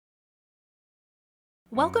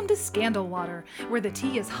Welcome to Scandal Water, where the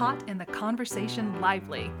tea is hot and the conversation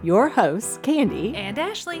lively. Your hosts, Candy and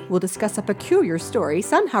Ashley, will discuss a peculiar story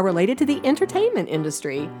somehow related to the entertainment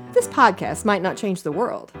industry. This podcast might not change the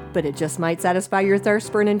world, but it just might satisfy your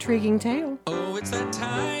thirst for an intriguing tale. Oh, it's that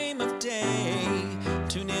time of day.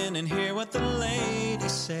 Tune in and hear what the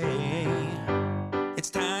ladies say. It's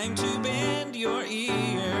time to bend your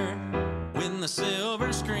ear when the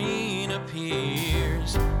silver screen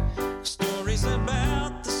appears. Stories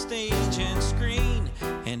about the stage and screen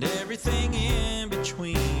and everything in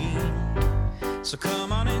between. So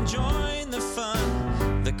come on and join the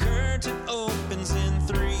fun. The curtain opens in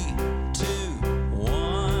 3, 2,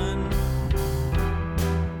 1.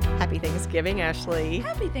 Happy Thanksgiving, Ashley.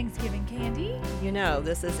 Happy Thanksgiving, Candy. You know,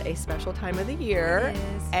 this is a special time of the year, It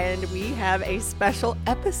is. and we have a special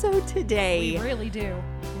episode today. We really do.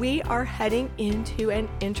 We are heading into an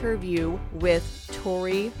interview with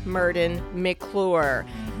Tori Murden McClure.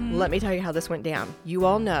 Let me tell you how this went down. You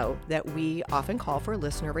all know that we often call for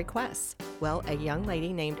listener requests. Well, a young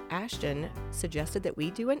lady named Ashton suggested that we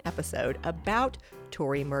do an episode about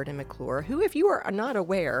Tori Murden McClure, who, if you are not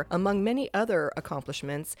aware, among many other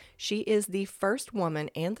accomplishments, she is the first woman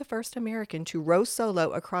and the first American to row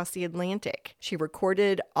solo across the Atlantic. She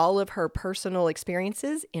recorded all of her personal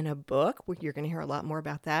experiences in a book. You're going to hear a lot more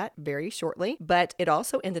about that very shortly, but it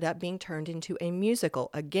also ended up being turned into a musical.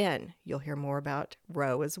 Again, you'll hear more about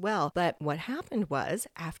Row as well. But what happened was,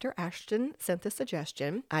 after Ashton sent the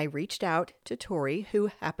suggestion, I reached out to Tori, who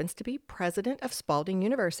happens to be president of Spalding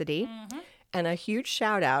University. And a huge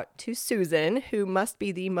shout out to Susan, who must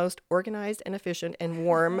be the most organized and efficient and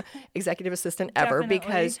warm executive assistant ever, Definitely.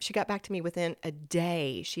 because she got back to me within a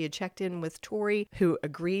day. She had checked in with Tori, who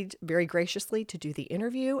agreed very graciously to do the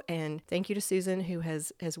interview. And thank you to Susan, who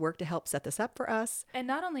has worked to help set this up for us. And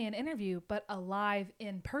not only an interview, but a live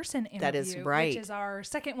in-person interview. That is right. Which is our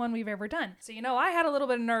second one we've ever done. So, you know, I had a little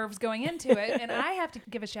bit of nerves going into it. And I have to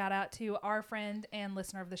give a shout out to our friend and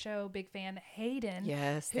listener of the show, big fan Hayden.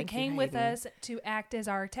 Yes, who thank you, came with Hayden. us to act as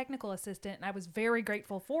our technical assistant. And I was very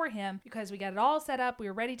grateful for him because we got it all set up. We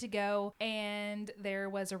were ready to go. And there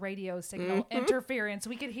was a radio signal interference.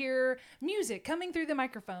 We could hear music coming through the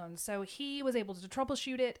microphone. So he was able to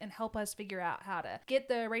troubleshoot it and help us figure out how to get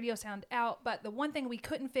the radio sound out. But the one thing we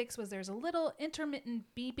couldn't fix was there's a little intermittent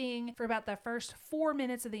beeping for about the first 4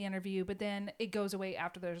 minutes of the interview, but then it goes away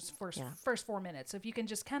after those first 4 minutes. So if you can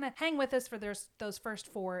just kind of hang with us for those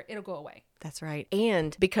first 4, it'll go away. That's right.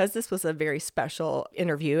 And because this was a very special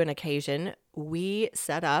interview and occasion, we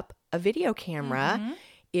set up a video camera.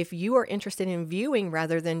 If you are interested in viewing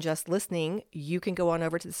rather than just listening, you can go on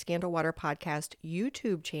over to the Scandal Water Podcast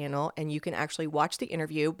YouTube channel and you can actually watch the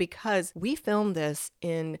interview, because we filmed this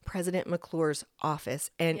in President McClure's office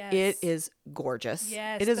and it is gorgeous.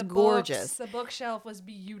 Yes, it is gorgeous. The bookshelf was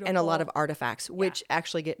beautiful. And a lot of artifacts, which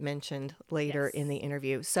actually get mentioned later in the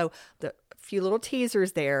interview. So the few little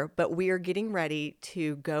teasers there, but we are getting ready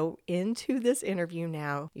to go into this interview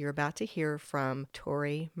now. You're about to hear from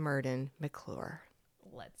Tori Murden McClure.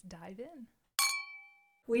 Let's dive in.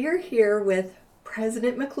 We are here with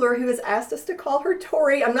President McClure, who has asked us to call her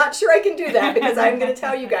Tori. I'm not sure I can do that because I'm going to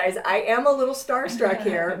tell you guys, I am a little starstruck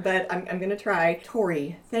here, but I'm going to try.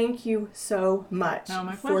 Tori, thank you so much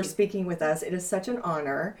for speaking with us. It is such an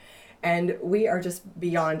honor. And we are just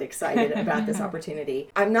beyond excited about this opportunity.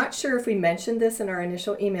 I'm not sure if we mentioned this in our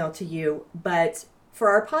initial email to you, but for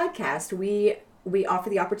our podcast, we offer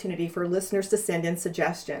the opportunity for listeners to send in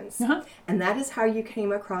suggestions. And that is how you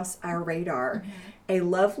came across our radar. A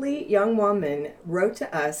lovely young woman wrote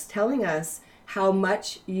to us telling us how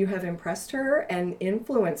much you have impressed her and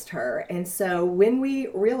influenced her. And so when we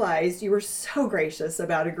realized, you were so gracious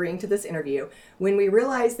about agreeing to this interview, when we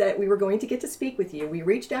realized that we were going to get to speak with you, we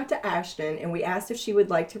reached out to Ashton and we asked if she would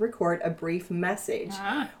like to record a brief message,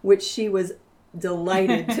 which she was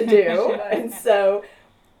delighted to do. And so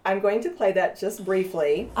I'm going to play that just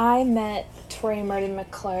briefly. I met Tori Murden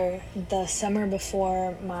McClure the summer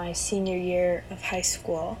before my senior year of high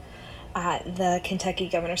school at the Kentucky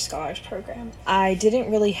Governor Scholars Program. I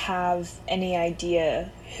didn't really have any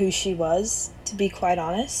idea who she was, to be quite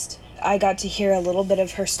honest. I got to hear a little bit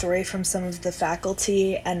of her story from some of the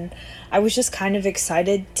faculty, and I was just kind of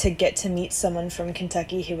excited to get to meet someone from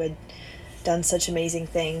Kentucky who had done such amazing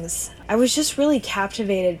things. I was just really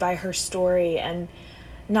captivated by her story, and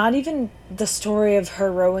not even the story of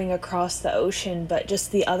her rowing across the ocean, but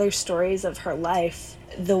just the other stories of her life.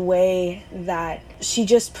 The way that she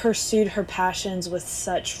just pursued her passions with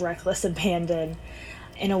such reckless abandon.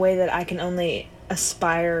 in a way that I can only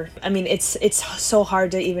aspire. I mean, it's so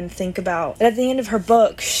hard to even think about. But at the end of her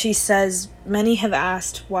book, she says, "Many have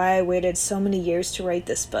asked why I waited so many years to write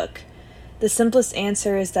this book. The simplest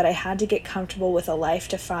answer is that I had to get comfortable with a life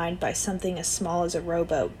defined by something as small as a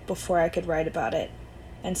rowboat before I could write about it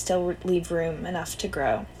and still leave room enough to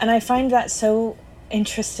grow." And I find that so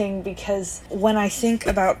interesting because when I think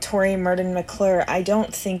about Tori Murden McClure, I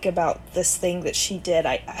don't think about this thing that she did.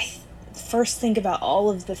 I first think about all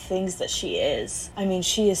of the things that she is. I mean,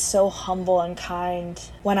 she is so humble and kind.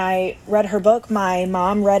 When I read her book, my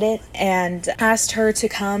mom read it and asked her to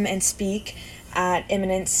come and speak at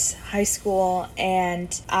Eminence High School,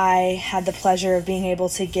 and I had the pleasure of being able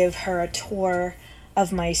to give her a tour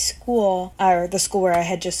of my school, or the school where I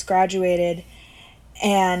had just graduated.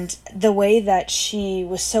 And the way that she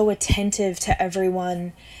was so attentive to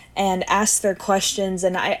everyone and asked their questions.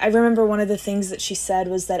 And I remember one of the things that she said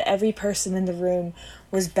was that every person in the room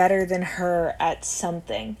was better than her at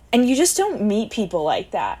something. And you just don't meet people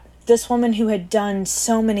like that. This woman who had done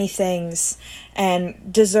so many things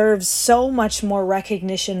and deserves so much more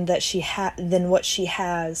recognition that than what she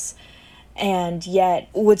has, and yet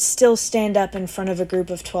would still stand up in front of a group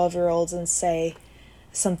of 12-year-olds and say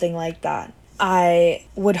something like that. I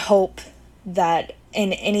would hope that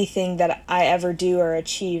in anything that I ever do or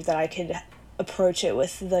achieve that I could approach it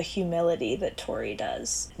with the humility that Tori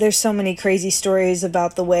does. There's so many crazy stories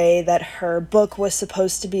about the way that her book was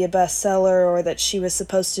supposed to be a bestseller, or that she was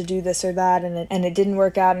supposed to do this or that, and it didn't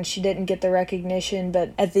work out and she didn't get the recognition.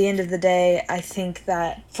 But at the end of the day, I think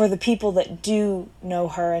that for the people that do know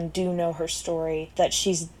her and do know her story, that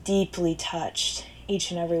she's deeply touched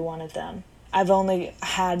each and every one of them. I've only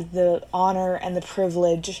had the honor and the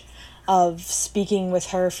privilege of speaking with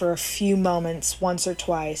her for a few moments, once or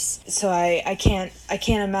twice. So I can't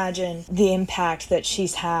imagine the impact that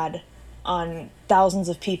she's had on thousands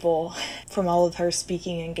of people from all of her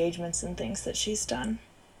speaking engagements and things that she's done.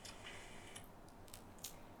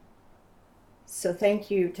 So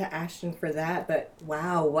thank you to Ashton for that, but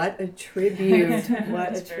wow, what a tribute.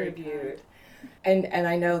 What a tribute. And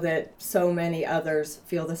I know that so many others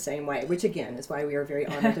feel the same way, which again is why we are very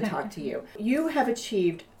honored to talk to you. You have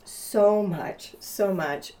achieved so much,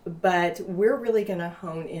 but we're really going to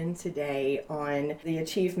hone in today on the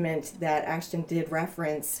achievement that Ashton did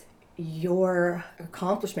reference, your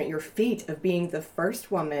accomplishment, your feat of being the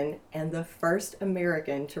first woman and the first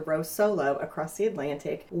American to row solo across the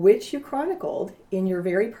Atlantic, which you chronicled in your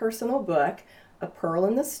very personal book, A Pearl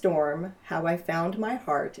in the Storm, How I Found My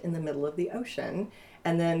Heart in the Middle of the Ocean.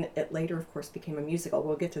 And then it later, of course, became a musical.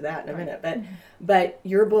 We'll get to that in a minute. But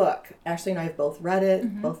your book, Ashley and I have both read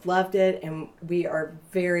it, both loved it, and we are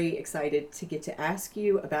very excited to get to ask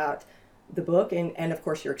you about the book and of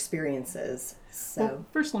course, your experiences. So, well,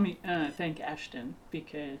 first, let me thank Ashton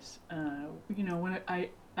because, when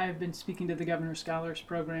I've been speaking to the Governor Scholars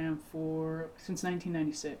Program since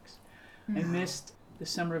 1996. I missed the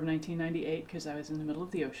summer of 1998 because I was in the middle of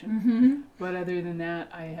the ocean. But other than that,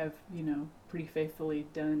 I have, pretty faithfully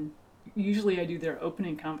done, usually I do their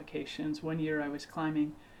opening convocations. One year I was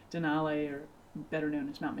climbing Denali, or better known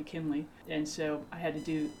as Mount McKinley, and so I had to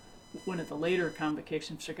do one of the later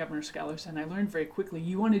convocations for Governor Scholars, and I learned very quickly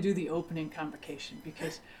you want to do the opening convocation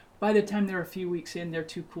because by the time they're a few weeks in, they're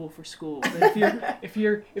too cool for school. But if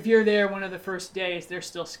you're there one of the first days, they're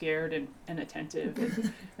still scared and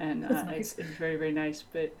attentive, and nice. it's very, very nice.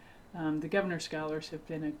 But the Governor Scholars have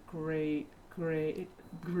been a great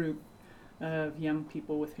group of young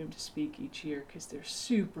people with whom to speak each year because they're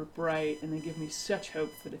super bright and they give me such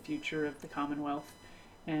hope for the future of the Commonwealth,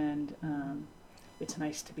 and it's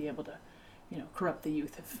nice to be able to, corrupt the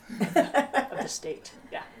youth of the state.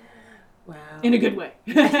 Yeah. wow. In a good way.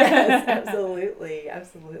 Yes, absolutely.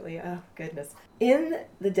 Oh, goodness. In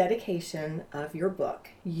the dedication of your book,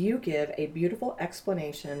 you give a beautiful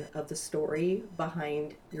explanation of the story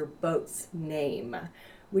behind your boat's name.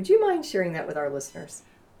 Would you mind sharing that with our listeners?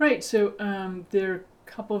 Right. So there are a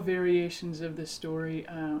couple variations of the story.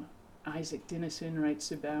 Isaac Dinesen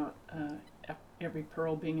writes about every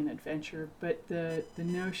pearl being an adventure, but the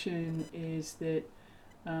notion is that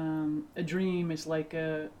a dream is like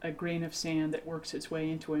a grain of sand that works its way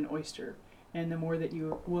into an oyster, and the more that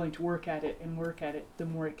you're willing to work at it, the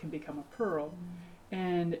more it can become a pearl.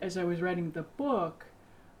 And as I was writing the book,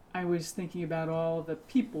 I was thinking about all the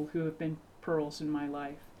people who have been pearls in my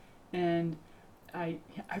life, and I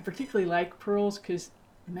particularly like pearls because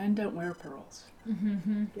men don't wear pearls.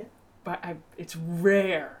 Yeah. But it's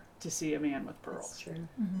rare to see a man with pearls. That's true.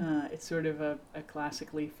 It's sort of a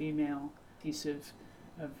classically female piece of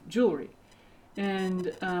jewelry.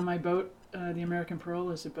 And my boat the American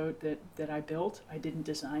Pearl is a boat that I built. I didn't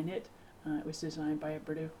design it. It was designed by a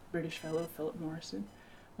British fellow, Philip Morrison.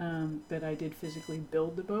 But I did physically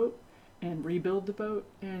build the boat and rebuild the boat.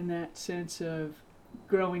 And that sense of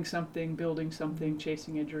growing something, building something,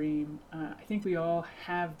 chasing a dream, I think we all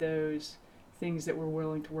have those things that we're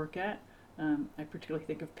willing to work at. I particularly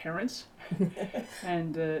think of parents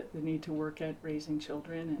and the need to work at raising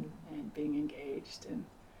children and being engaged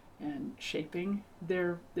and shaping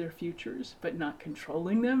their futures, but not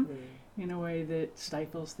controlling them in a way that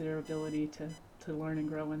stifles their ability to learn and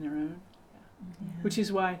grow on their own. Yeah. Which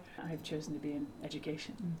is why I've chosen to be in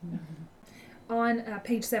education. Yeah. On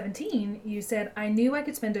page 17, you said, I knew I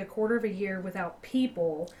could spend a quarter of a year without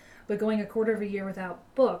people, but going a quarter of a year without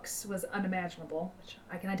books was unimaginable, which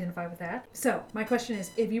I can identify with that. So my question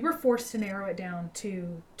is, if you were forced to narrow it down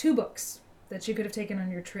to 2 books that you could have taken on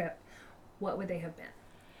your trip, what would they have been?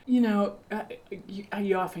 You know,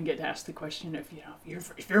 you often get asked the question if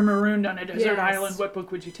you're marooned on a desert island, what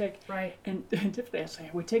book would you take? Right. And typically I say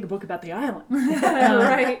I would take a book about the island.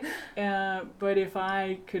 Right. But if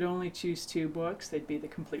I could only choose 2 books, they'd be the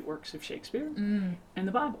complete works of Shakespeare and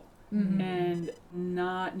the Bible. Mm-hmm. And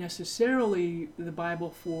not necessarily the Bible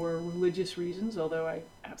for religious reasons, although I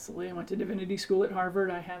went to divinity school at Harvard.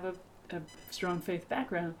 I have a strong faith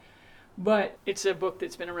background. But it's a book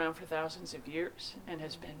that's been around for thousands of years and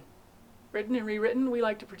has been written and rewritten. We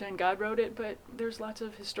like to pretend God wrote it, but there's lots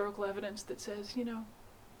of historical evidence that says,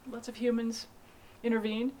 lots of humans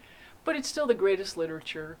intervened. But it's still the greatest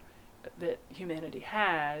literature that humanity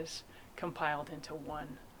has compiled into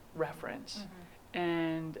one reference.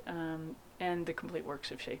 Mm-hmm. And the complete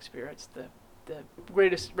works of Shakespeare. It's the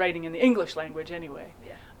greatest writing in the English language anyway.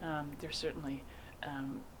 Yeah. There's certainly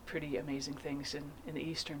pretty amazing things in the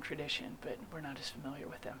Eastern tradition, but we're not as familiar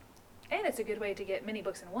with them. And it's a good way to get many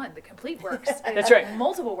books in one. The complete works. That's right.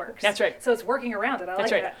 Multiple works. That's right. So it's working around it. I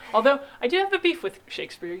That's like right. that. Although I do have a beef with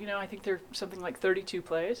Shakespeare. I think there's something like 32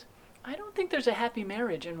 plays. I don't think there's a happy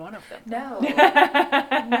marriage in one of them. No.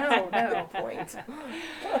 No. Point.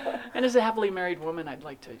 And as a happily married woman, I'd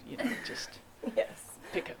like to, just Yes.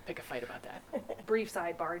 pick a fight about that. Brief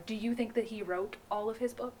sidebar. Do you think that he wrote all of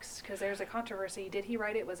his books? Because there's a controversy. Did he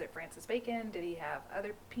write it? Was it Francis Bacon? Did he have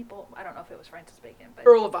other people? I don't know if it was Francis Bacon. But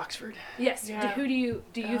Earl of Oxford. Yes. Yeah. Who do you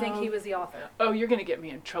think he was the author? Oh, you're going to get me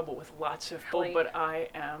in trouble with lots of people, Really? but I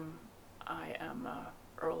am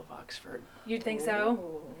Earl of Oxford. You'd think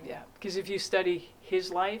so? Yeah, because if you study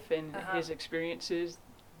his life and his experiences,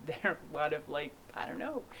 there are a lot of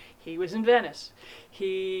he was in Venice.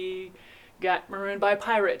 He got marooned by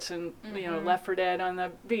pirates and left for dead on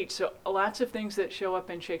the beach. So lots of things that show up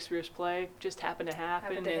in Shakespeare's play just happen to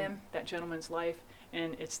happen in that gentleman's life.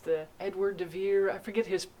 And it's the Edward de Vere, I forget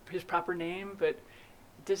his proper name, but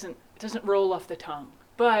it doesn't roll off the tongue.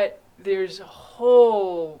 But there's a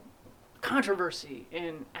whole controversy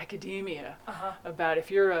in academia about if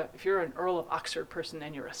you're an Earl of Oxford person,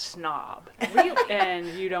 then you're a snob. Really? And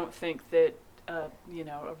you don't think that a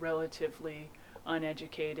relatively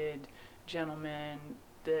uneducated gentleman,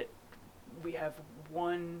 that we have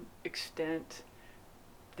one extant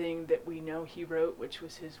thing that we know he wrote, which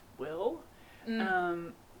was his will.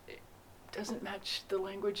 It doesn't match the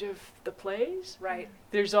language of the plays. Right.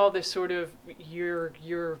 There's all this sort of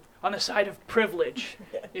you're on the side of privilege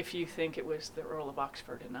if you think it was the Earl of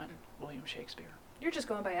Oxford and not William Shakespeare. You're just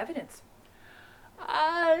going by evidence.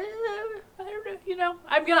 I don't know.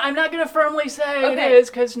 I'm not gonna firmly say Okay. it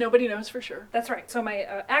is because nobody knows for sure. That's right. So my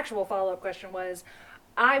actual follow-up question was,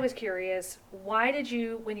 I was curious, why did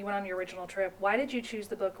you, when you went on your original trip, why did you choose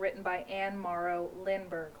the book written by Anne Morrow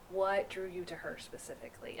Lindbergh? What drew you to her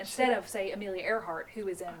specifically, instead of, say, Amelia Earhart, who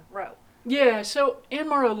is in Roe? Yeah, so Anne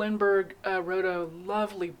Morrow Lindbergh wrote a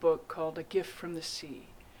lovely book called A Gift from the Sea.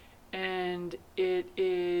 And it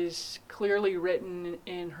is clearly written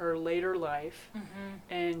in her later life. Mm-hmm.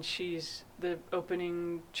 And the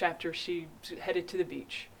opening chapter, she's headed to the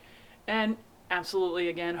beach. And absolutely,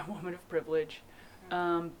 again, a woman of privilege.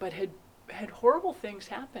 But had horrible things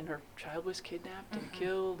happen. Her child was kidnapped and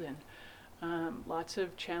killed, and lots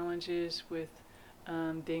of challenges with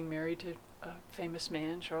being married to a famous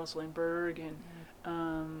man, Charles Lindbergh,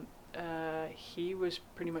 and he was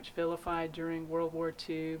pretty much vilified during World War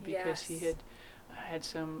II because he had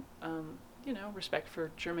some, respect for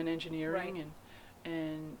German engineering, right.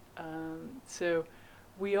 and so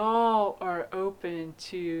we all are open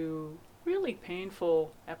to really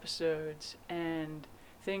painful episodes and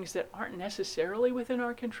things that aren't necessarily within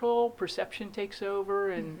our control. Perception takes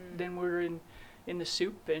over, and then we're in the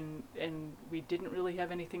soup, and we didn't really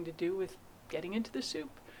have anything to do with getting into the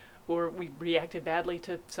soup. or we reacted badly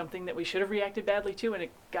to something that we should have reacted badly to, and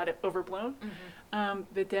it got it overblown.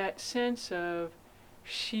 But that sense of,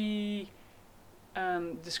 she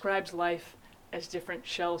describes life as different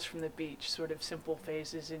shells from the beach, sort of simple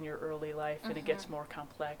phases in your early life, and it gets more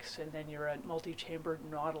complex, and then you're a multi-chambered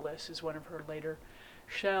nautilus is one of her later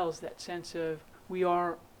shells. That sense of we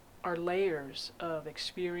are layers of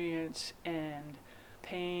experience and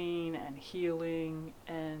pain and healing.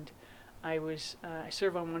 And I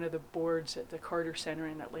serve on one of the boards at the Carter Center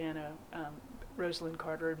in Atlanta, Rosalind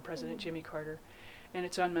Carter and President Jimmy Carter, and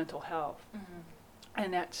it's on mental health.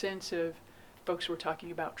 And that sense of, folks were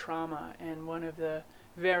talking about trauma, and one of the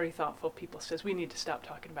very thoughtful people says, we need to stop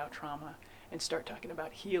talking about trauma and start talking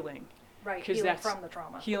about healing. Right, healing from the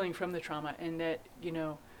trauma. Healing from the trauma, and that,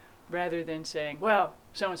 rather than saying, well,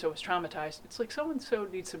 so-and-so was traumatized, it's like so-and-so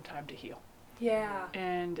needs some time to heal. Yeah.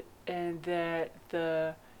 And that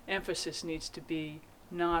the emphasis needs to be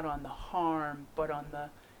not on the harm, but on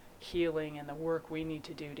the healing and the work we need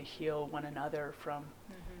to do to heal one another from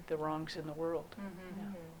the wrongs in the world.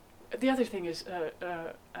 Yeah. The other thing is,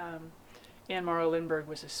 Anne Morrow Lindbergh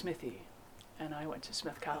was a Smithy, and I went to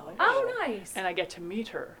Smith College. Oh, nice. And I get to meet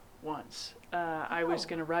her once. I was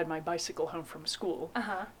going to ride my bicycle home from school,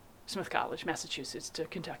 Smith College, Massachusetts, to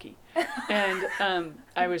Kentucky. And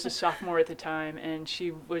I was a sophomore at the time, and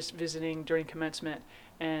she was visiting during commencement,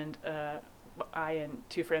 and I and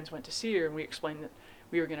two friends went to see her, and we explained that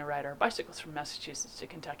we were going to ride our bicycles from Massachusetts to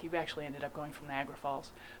Kentucky. We actually ended up going from Niagara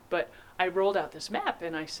Falls. But I rolled out this map,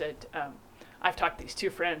 and I said, I've talked these two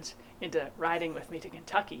friends into riding with me to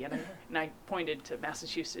Kentucky. And I pointed to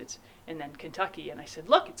Massachusetts and then Kentucky, and I said,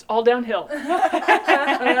 look, it's all downhill.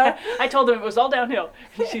 I told them it was all downhill.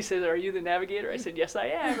 And she said, are you the navigator? I said, yes, I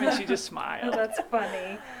am. And she just smiled. Oh, that's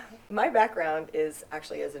funny. My background is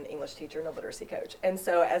actually as an English teacher and a literacy coach. And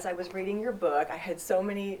so as I was reading your book, I had so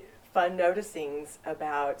many fun noticings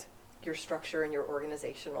about your structure and your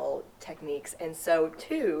organizational techniques. And so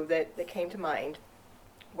two that came to mind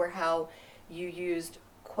were how you used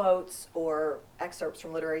quotes or excerpts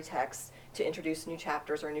from literary texts to introduce new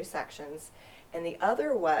chapters or new sections. And the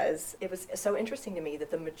other was, it was so interesting to me that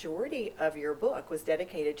the majority of your book was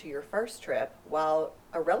dedicated to your first trip, while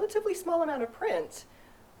a relatively small amount of print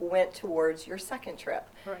went towards your second trip.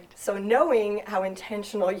 Right. So knowing how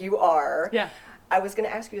intentional you are, Yeah. I was going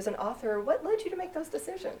to ask you as an author, what led you to make those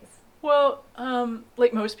decisions? Well,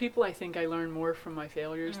 like most people, I think I learn more from my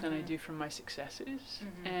failures than I do from my successes.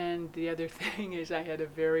 And the other thing is, I had a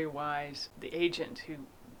very wise, the agent who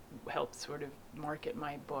helped sort of market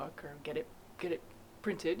my book or get it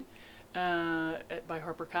printed by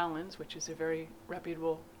HarperCollins, which is a very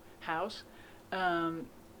reputable house,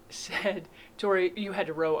 said, Tori, you had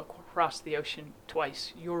to row across the ocean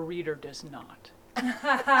twice. Your reader does not.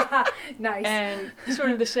 Nice. And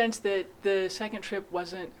sort of the sense that the second trip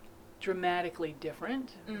wasn't dramatically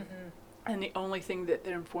different. And the only thing that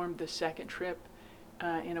informed the second trip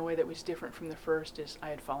in a way that was different from the first is I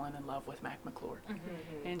had fallen in love with McClure.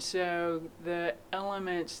 And so the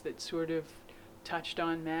elements that sort of touched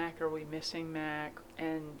on Mac, are we missing Mac,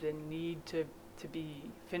 and the need to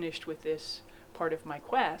be finished with this part of my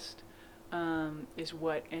quest is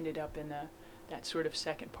what ended up in that sort of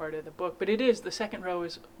second part of the book. But it is, the second row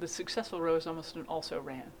is, the successful row is almost an also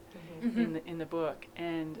ran in the book.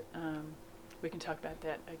 And we can talk about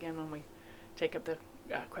that again when we take up the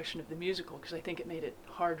question of the musical, because I think it made it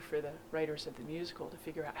hard for the writers of the musical to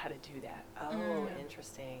figure out how to do that. Oh,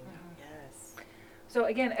 interesting. Yes. So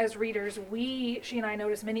again, as readers, she and I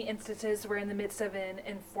noticed many instances where in the midst of an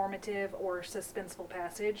informative or suspenseful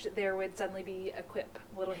passage, there would suddenly be a quip,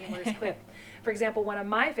 a little humorous quip. For example, one of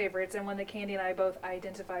my favorites, and one that Candy and I both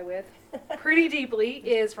identify with pretty deeply,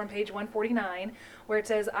 is from page 149, where it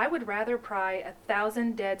says, I would rather pry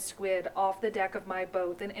 1,000 dead squid off the deck of my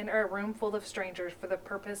boat than enter a room full of strangers for the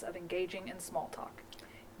purpose of engaging in small talk.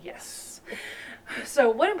 Yes. So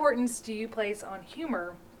what importance do you place on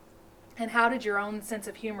humor, and how did your own sense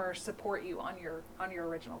of humor support you on your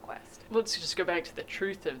original quest? Let's just go back to the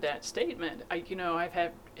truth of that statement. I've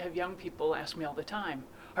have young people ask me all the time,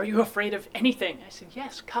 are you afraid of anything? I said,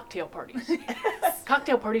 yes, cocktail parties. Yes.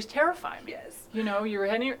 Cocktail parties terrify me. Yes. You're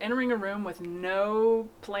entering a room with no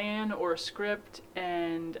plan or script,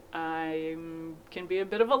 and I can be a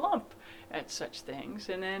bit of a lump at such things.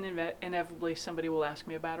 And then inevitably somebody will ask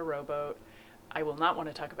me about a rowboat. I will not want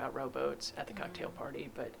to talk about rowboats at the cocktail party,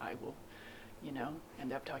 but I will,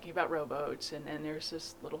 end up talking about rowboats. And then there's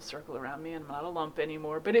this little circle around me, and I'm not a lump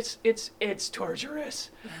anymore. But it's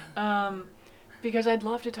torturous, because I'd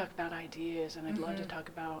love to talk about ideas, and I'd love to talk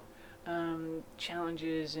about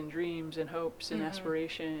challenges and dreams and hopes and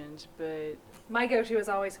aspirations, but my go-to is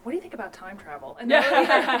always, what do you think about time travel? And they'll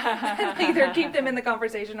either keep them in the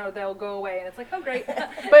conversation or they'll go away, and it's like, oh, great.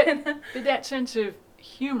 but that sense of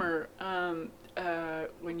humor,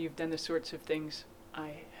 when you've done the sorts of things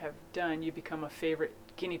I have done, you become a favorite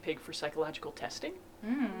guinea pig for psychological testing.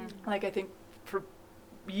 Like, I think for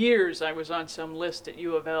years I was on some list at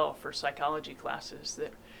U of L for psychology classes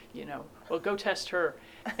that, well, go test her.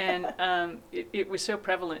 And it was so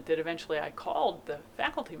prevalent that eventually I called the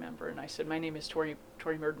faculty member and I said, my name is Tori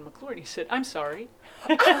Murden McClure. And he said, I'm sorry.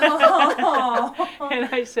 And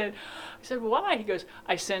I said, why? He goes,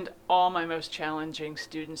 I send all my most challenging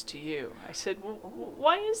students to you. I said, well,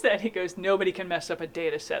 why is that? He goes, nobody can mess up a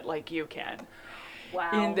data set like you can.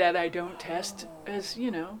 Wow. In that I don't test as,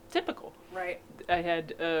 typical. Right. I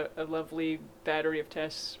had a lovely battery of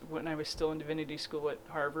tests when I was still in divinity school at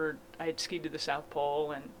Harvard. I had skied to the South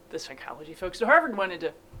Pole, and the psychology folks at Harvard wanted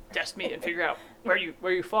to test me and figure out where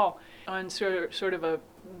you fall. On sort of a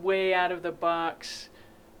way out of the box,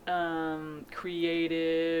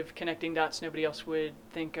 creative, connecting dots nobody else would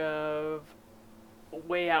think of,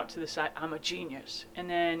 way out to the side, I'm a genius. And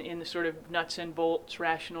then in the sort of nuts and bolts,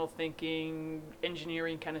 rational thinking,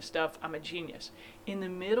 engineering kind of stuff, I'm a genius. In the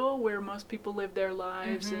middle, where most people live their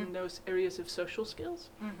lives in those areas of social skills,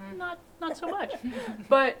 not so much.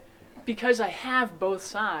 But because I have both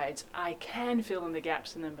sides, I can fill in the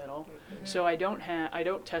gaps in the middle. So I don't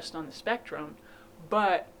test on the spectrum,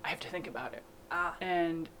 but I have to think about it.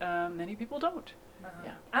 And many people don't.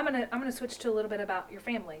 Yeah. I'm gonna switch to a little bit about your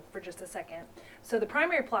family for just a second. So the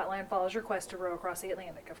primary plotline follows your quest to row across the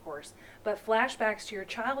Atlantic, of course, but flashbacks to your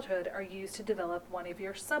childhood are used to develop one of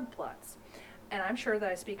your subplots. And I'm sure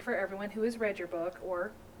that I speak for everyone who has read your book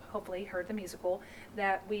or hopefully heard the musical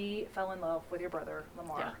that we fell in love with your brother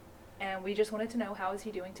Lamar. Yeah. And we just wanted to know, how is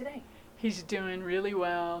he doing today? He's doing really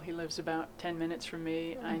well. He lives about 10 minutes from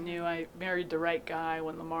me. I knew I married the right guy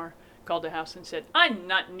when Lamar called the house and said, I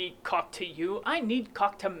not need cock to you, I need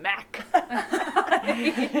cock to Mac. Like,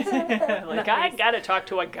 I gotta talk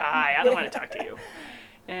to a guy, I don't want to talk to you.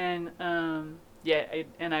 And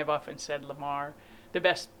and I've often said Lamar, the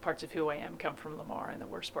best parts of who I am come from Lamar, and the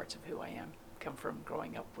worst parts of who I am come from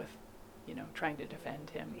growing up with, trying to defend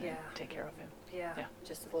him and take care of him. Yeah.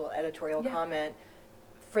 Just a little editorial comment.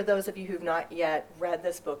 For those of you who've not yet read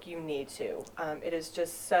this book, you need to. It is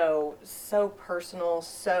just so personal,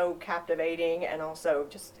 so captivating, and also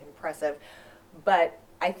just impressive. But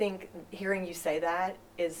I think hearing you say that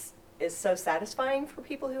is so satisfying for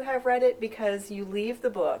people who have read it, because you leave the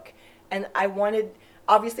book, and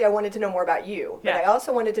obviously I wanted to know more about you, but I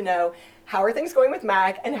also wanted to know, how are things going with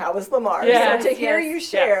Mac and how is Lamar? Yes, so to hear you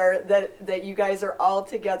share that you guys are all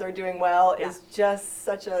together doing well is just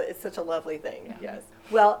such a lovely thing. Yeah. Yes.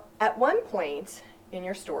 Well, at one point in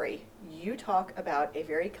your story, you talk about a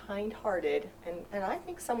very kind-hearted and I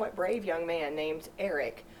think somewhat brave young man named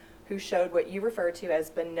Eric, who showed what you refer to as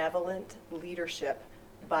benevolent leadership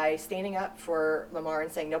by standing up for Lamar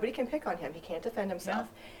and saying, nobody can pick on him, he can't defend himself.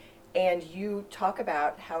 Yeah. And you talk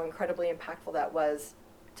about how incredibly impactful that was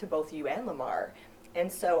to both you and Lamar.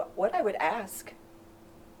 And so what I would ask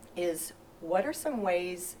is, what are some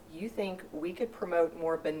ways you think we could promote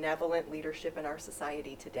more benevolent leadership in our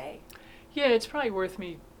society today? Yeah, it's probably worth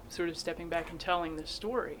me sort of stepping back and telling this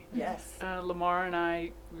story. Yes. Lamar and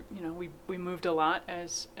I, we moved a lot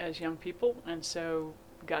as young people, and so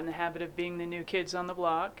got in the habit of being the new kids on the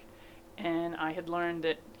block. And I had learned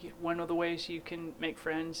that one of the ways you can make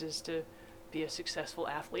friends is to be a successful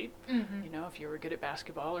athlete. If you were good at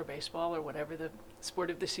basketball or baseball or whatever the sport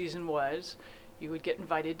of the season was, you would get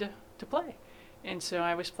invited to play. And so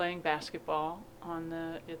I was playing basketball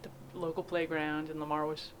at the local playground, and Lamar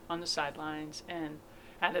was on the sidelines, and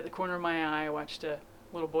out of the corner of my eye I watched a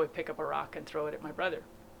little boy pick up a rock and throw it at my brother.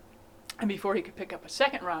 And before he could pick up a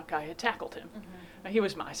second rock, I had tackled him. Now, he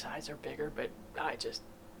was my size or bigger, but I just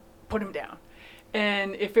put him down.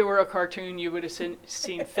 And if it were a cartoon, you would have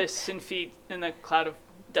seen fists and feet in a cloud of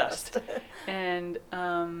dust. And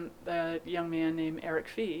a young man named Eric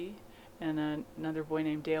Fee and another boy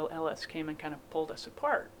named Dale Ellis came and kind of pulled us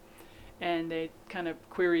apart. And they kind of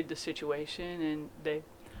queried the situation, and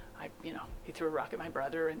he threw a rock at my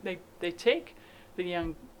brother, and they take the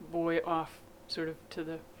young boy off sort of to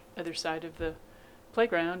the other side of the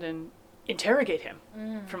playground and interrogate him.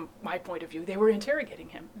 From my point of view, they were interrogating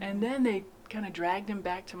him. And then they kind of dragged him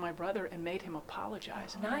back to my brother and made him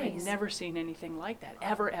apologize. Nice. I had never seen anything like that,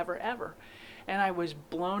 ever. And I was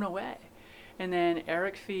blown away. And then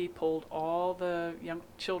Eric Fee pulled all the young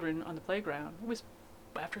children on the playground. It was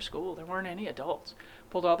after school, there weren't any adults.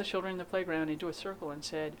 Pulled all the children in the playground into a circle and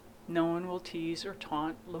said, no one will tease or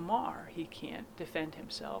taunt Lamar. He can't defend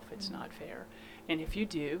himself. It's not fair. And if you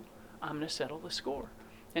do, I'm going to settle the score.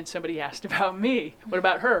 And somebody asked about me. What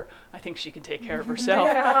about her? I think she can take care of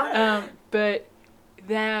herself. But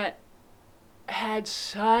that had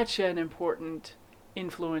such an important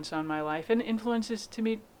influence on my life, and influences to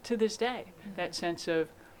me to this day. That sense of,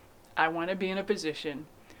 I want to be in a position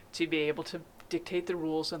to be able to dictate the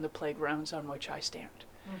rules on the playgrounds on which I stand.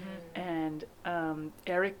 And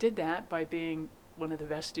Eric did that by being one of the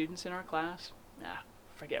best students in our class.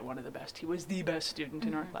 Forget one of the best. He was the best student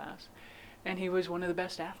in our class. And he was one of the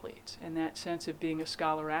best athletes. And that sense of being a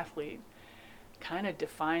scholar athlete kind of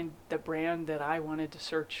defined the brand that I wanted to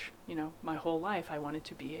search, my whole life. I wanted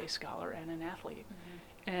to be a scholar and an athlete.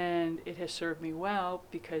 And it has served me well,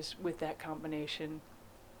 because with that combination,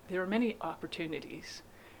 there are many opportunities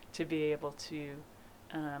to be able to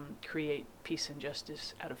create peace and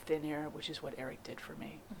justice out of thin air, which is what Eric did for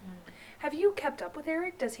me. Have you kept up with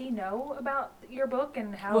Eric? Does he know about your book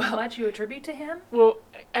and how much you attribute to him? Well,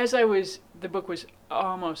 the book was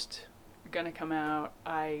almost going to come out,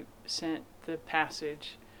 I sent the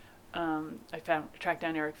passage. I tracked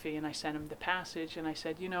down Eric Fee, and I sent him the passage, and I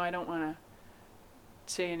said, I don't want to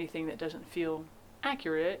say anything that doesn't feel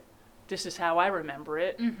accurate. This is how I remember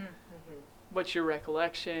it. What's your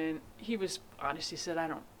recollection? He was honest. He said, I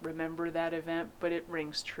don't remember that event, but it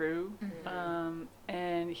rings true.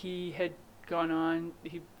 And he had gone on,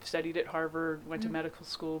 he studied at Harvard, went to medical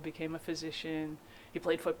school, became a physician. He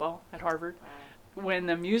played football at Harvard. When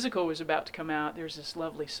the musical was about to come out, there's this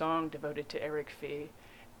lovely song devoted to Eric Fee.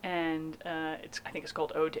 And I think it's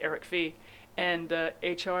called Ode to Eric Fee. And the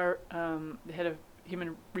head of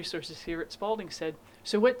human resources here at Spalding said,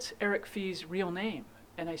 so what's Eric Fee's real name?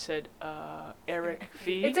 And I said, Eric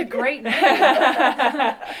Fee. It's a great name.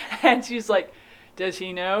 And she's like, does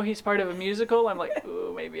he know he's part of a musical? I'm like,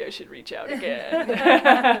 ooh, maybe I should reach out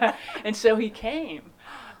again. And so he came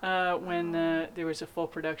when there was a full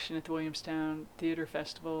production at the Williamstown Theater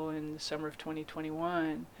Festival in the summer of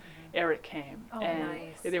 2021. Eric came. Oh, and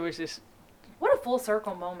nice. There was this What a full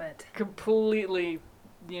circle moment. completely,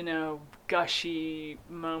 gushy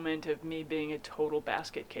moment of me being a total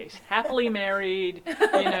basket case. Happily married,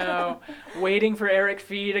 waiting for Eric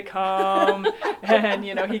Fee to come. And,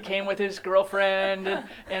 he came with his girlfriend,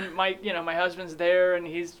 and my husband's there, and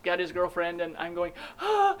he's got his girlfriend, and I'm going,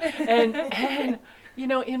 and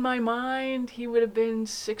in my mind, he would have been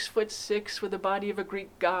 6'6" with the body of a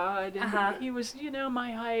Greek god. And he was,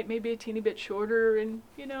 my height, maybe a teeny bit shorter. And,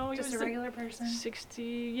 he Just was a regular person.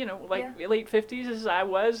 60, late 50s as I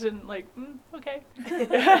was. And okay. But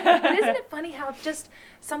isn't it funny how just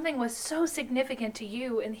something was so significant to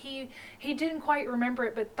you, and he didn't quite remember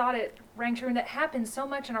it, but thought it rang true. And that happens so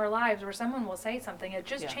much in our lives, where someone will say something, it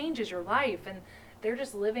just changes your life. And they're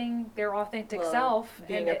just living their authentic self.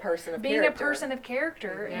 Being a person of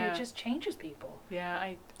character. And it just changes people.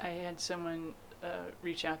 Yeah, I had someone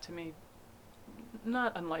reach out to me,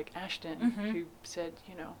 not unlike Ashton, who said,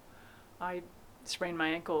 I sprained my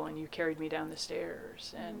ankle and you carried me down the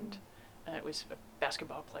stairs. And it was a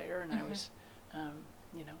basketball player, and I was,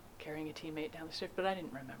 carrying a teammate down the stairs, but I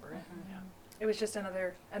didn't remember it. Yeah. It was just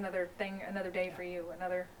another thing, another day for you.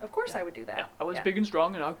 Of course I would do that. Yeah, I was big and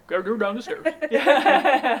strong, and I gotta go down the stairs.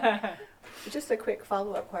 Just a quick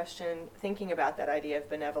follow-up question, thinking about that idea of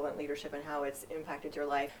benevolent leadership and how it's impacted your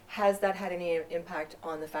life. Has that had any impact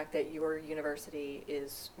on the fact that your university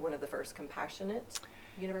is one of the first compassionate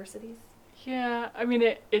universities? Yeah, I mean,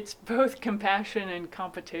 it's both compassion and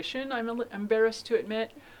competition, I'm embarrassed to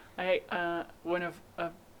admit. One of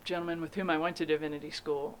a gentleman with whom I went to divinity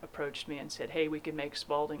school approached me and said, hey, we could make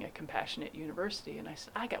Spalding a compassionate university. And I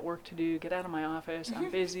said, I got work to do, get out of my office, I'm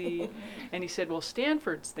busy. And he said, well,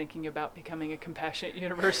 Stanford's thinking about becoming a compassionate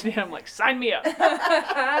university. And I'm like, sign me up.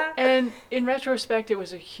 And in retrospect, it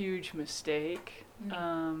was a huge mistake,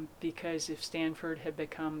 because if Stanford had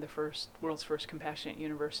become the world's first compassionate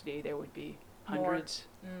university, there would be hundreds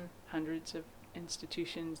of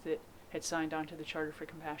institutions that had signed on to the Charter for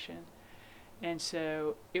Compassion. And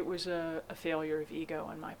so it was a failure of ego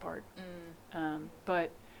on my part.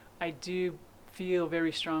 But I do feel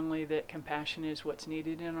very strongly that compassion is what's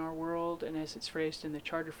needed in our world. And as it's phrased in the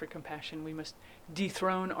Charter for Compassion, we must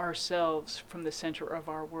dethrone ourselves from the center of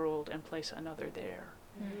our world and place another there.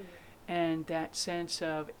 And that sense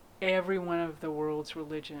of every one of the world's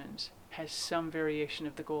religions has some variation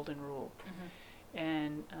of the Golden Rule.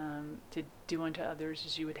 And to do unto others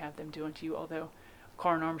as you would have them do unto you. Although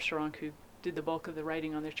Karen Armstrong, who did the bulk of the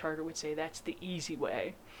writing on the charter, would say that's the easy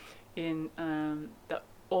way. In the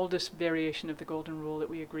oldest variation of the Golden Rule that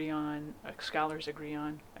we agree on, scholars agree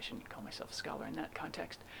on, I shouldn't call myself a scholar in that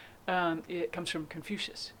context, It comes from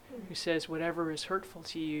Confucius, who says, whatever is hurtful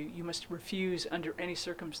to you, you must refuse under any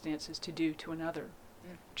circumstances to do to another.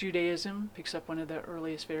 Judaism picks up one of the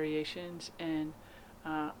earliest variations, and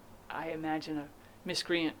I imagine a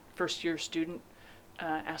miscreant first-year student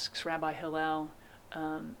asks Rabbi Hillel,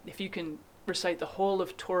 if you can recite the whole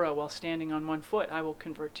of Torah while standing on one foot, I will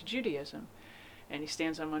convert to Judaism. And he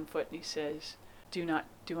stands on one foot and he says, do not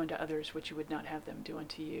do unto others what you would not have them do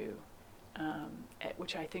unto you,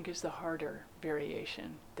 which I think is the harder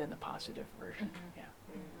variation than the positive version. Yeah.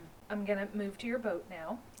 I'm going to move to your boat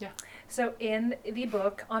now. Yeah. So in the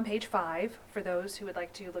book on page 5, for those who would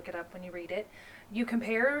like to look it up when you read it, you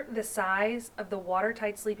compare the size of the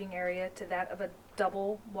watertight sleeping area to that of a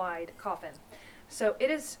double wide coffin. So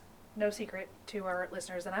it is no secret to our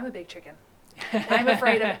listeners that I'm a big chicken. I'm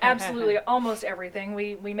afraid of absolutely almost everything.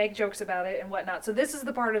 We make jokes about it and whatnot. So this is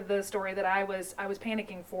the part of the story that I was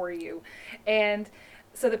panicking for you. And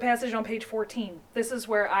so the passage on page 14, this is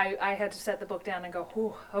where I had to set the book down and go,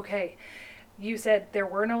 whew, okay. You said there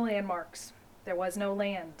were no landmarks. There was no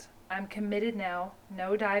land. I'm committed now.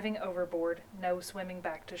 No diving overboard. No swimming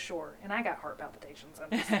back to shore. And I got heart palpitations on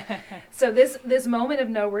this. So this moment of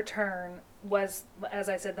no return was, as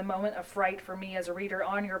I said, the moment of fright for me as a reader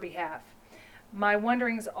on your behalf. My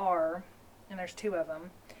wonderings are, and there's 2 of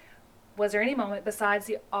them, was there any moment besides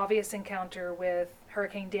the obvious encounter with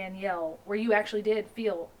Hurricane Danielle where you actually did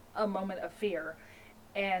feel a moment of fear?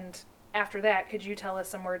 And after that, could you tell us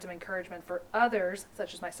some words of encouragement for others,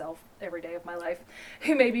 such as myself, every day of my life,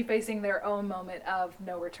 who may be facing their own moment of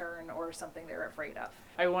no return or something they're afraid of?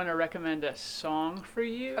 I want to recommend a song for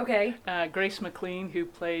you. Okay. Grace McLean, who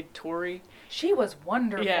played Tori. She was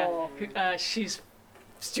wonderful. Yeah, she's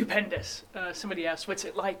stupendous. Somebody asked, what's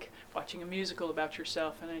it like watching a musical about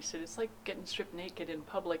yourself? And I said, it's like getting stripped naked in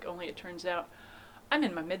public, only it turns out I'm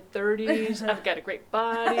in my mid-30s, I've got a great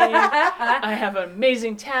body, I have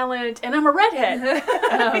amazing talent, and I'm a redhead.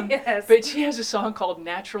 Yes. But she has a song called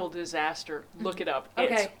Natural Disaster. Look it up.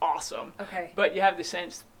 Okay. It's awesome. Okay. But you have the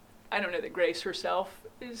sense, I don't know that Grace herself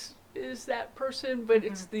is that person, but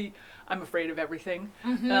it's the I'm Afraid of Everything.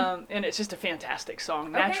 And it's just a fantastic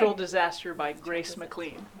song. Natural Disaster by Grace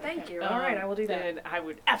McLean. Thank you. All right, I will do that. And I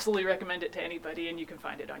would absolutely recommend it to anybody, and you can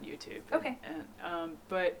find it on YouTube. Okay.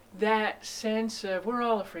 But that sense of we're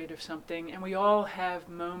all afraid of something, and we all have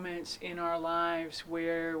moments in our lives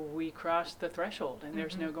where we cross the threshold, and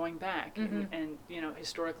there's no going back. And you know,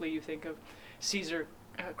 historically, you think of Caesar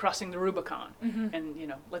crossing the Rubicon, and you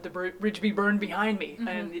know, let the bridge be burned behind me,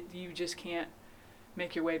 and you just can't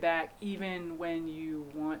make your way back, even when you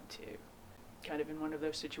want to. Kind of in one of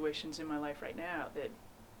those situations in my life right now that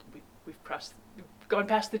we've gone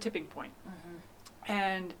past the tipping point.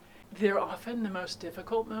 And they're often the most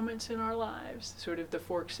difficult moments in our lives, sort of the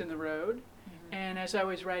forks in the road. And as I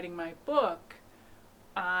was writing my book,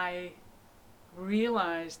 I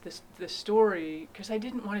realized the story, because I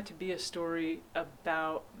didn't want it to be a story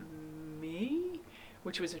about me,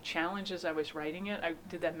 which was a challenge as I was writing it. I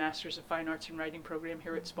did that Master's of Fine Arts in Writing program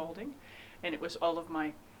here at Spalding, and it was all of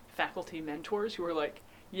my faculty mentors who were like,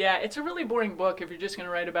 yeah, it's a really boring book if you're just going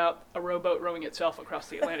to write about a rowboat rowing itself across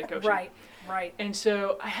the Atlantic Ocean. Right. And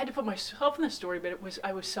so I had to put myself in the story, but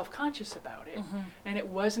I was self-conscious about it. And it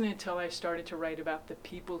wasn't until I started to write about the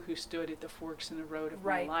people who stood at the forks in the road of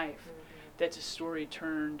my life that the story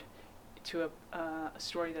turned to a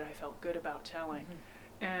story that I felt good about telling.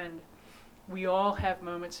 And we all have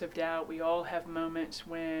moments of doubt. We all have moments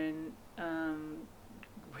when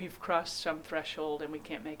we've crossed some threshold and we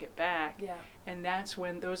can't make it back. Yeah. And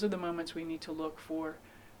those are the moments we need to look for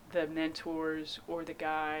the mentors or the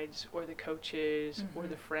guides or the coaches or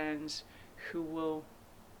the friends who will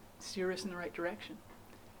steer us in the right direction.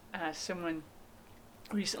 Someone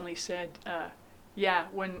recently said,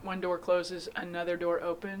 when one door closes, another door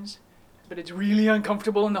opens, but it's really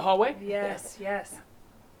uncomfortable in the hallway. Yes.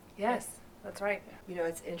 That's right. You know,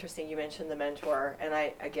 it's interesting you mentioned the mentor, and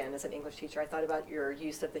I, again, as an English teacher, I thought about your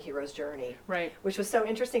use of the hero's journey, Right. which was so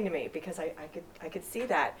interesting to me because I could see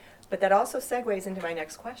that. But that also segues into my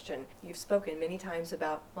next question. You've spoken many times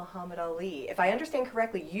about Muhammad Ali. If I understand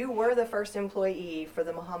correctly, you were the first employee for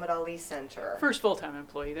the Muhammad Ali Center. First full-time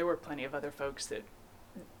employee. There were plenty of other folks that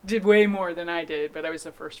did way more than I did, but I was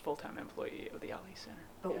the first full-time employee of the Ali Center.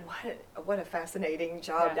 But what a fascinating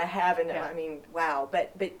job to have, and I mean, wow.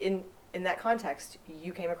 But in that context,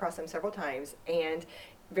 you came across him several times, and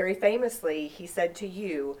very famously, he said to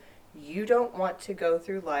you, you don't want to go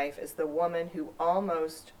through life as the woman who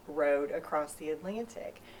almost rowed across the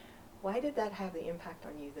Atlantic. Why did that have the impact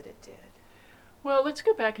on you that it did? Well, let's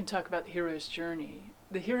go back and talk about the hero's journey.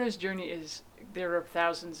 The hero's journey is, there are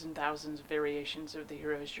thousands and thousands of variations of the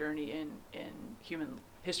hero's journey in human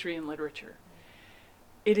history and literature.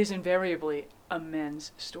 It is invariably a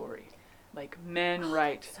men's story. Like men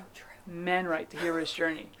write, So true. men write the hero's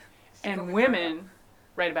journey, and women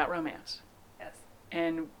write about romance. Yes.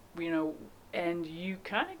 And and you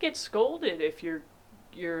kind of get scolded if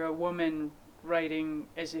you're a woman writing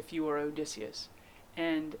as if you were Odysseus,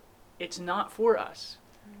 and it's not for us.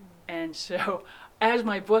 And so, as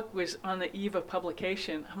my book was on the eve of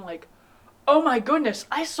publication, I'm like, oh my goodness,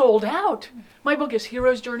 I sold out. My book is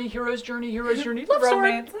hero's journey, hero's journey, hero's journey, love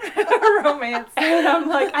story. Romance. Romance. And I'm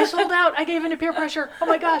like, I sold out. I gave in to peer pressure. Oh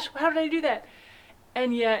my gosh, how did I do that?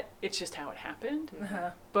 And yet, it's just how it happened.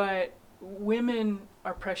 Uh-huh. But women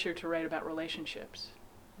are pressured to write about relationships.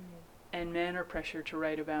 And men are pressured to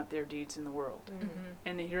write about their deeds in the world. Mm-hmm.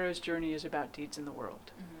 And the hero's journey is about deeds in the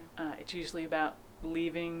world. It's usually about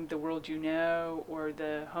leaving the world you know, or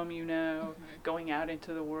the home you know, going out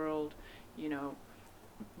into the world,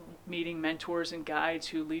 meeting mentors and guides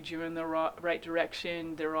who lead you in the right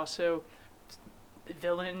direction. There are also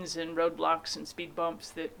villains and roadblocks and speed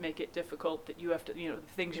bumps that make it difficult, that you have to,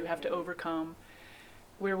 things you have to overcome.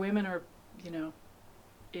 Where women are,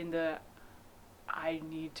 in the, I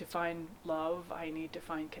need to find love, I need to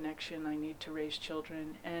find connection, I need to raise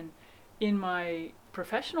children. And in my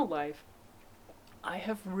professional life, I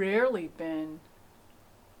have rarely been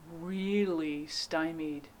really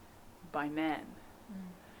stymied by men.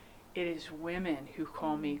 It is women who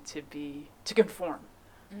call me to conform.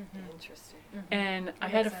 Interesting. And I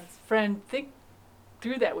had a friend think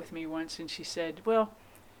through that with me once, and she said, well,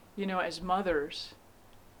 as mothers,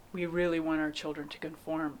 we really want our children to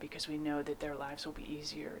conform because we know that their lives will be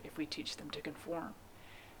easier if we teach them to conform.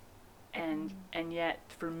 And yet,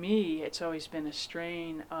 for me, it's always been a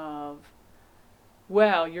strain of,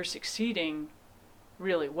 well, you're succeeding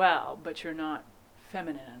really well, but you're not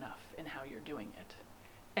feminine enough in how you're doing it.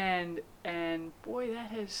 And boy,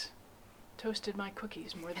 that has toasted my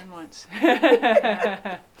cookies more than once.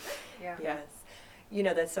 Yeah. Yes.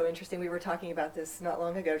 That's so interesting. We were talking about this not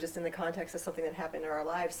long ago, just in the context of something that happened in our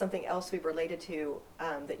lives. Something else we related to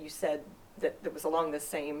that you said that was along the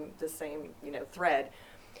same thread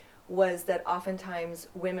was that oftentimes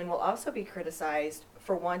women will also be criticized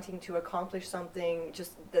for wanting to accomplish something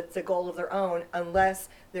just that's a goal of their own, unless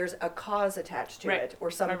there's a cause attached to it, or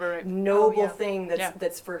some noble thing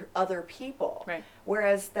that's for other people. Right.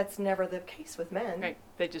 Whereas that's never the case with men. Right.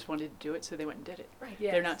 They just wanted to do it, so they went and did it. Right.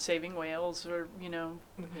 Yes. They're not saving whales or,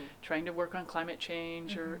 trying to work on climate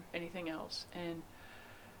change or anything else. And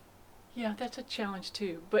yeah, that's a challenge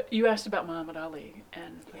too. But you asked about Muhammad Ali,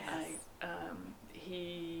 and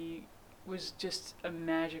he was just a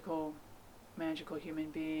magical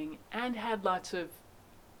human being, and had lots of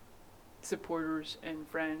supporters and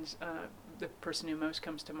friends. The person who most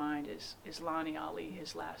comes to mind is Lani Ali,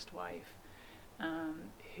 his last wife,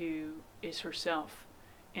 who is herself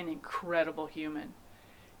an incredible human.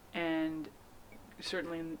 And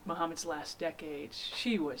certainly in Muhammad's last decades,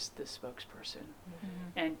 she was the spokesperson.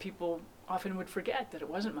 And people often would forget that it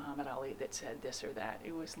wasn't Muhammad Ali that said this or that.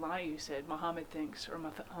 It was Lani who said, Muhammad thinks, or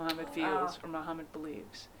Muhammad feels, or Muhammad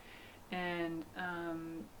believes. And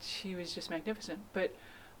she was just magnificent. But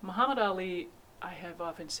Muhammad Ali, I have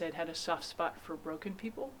often said, had a soft spot for broken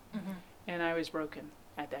people. And I was broken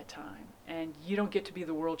at that time. And you don't get to be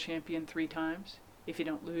the world champion 3 times if you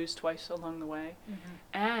don't lose twice along the way.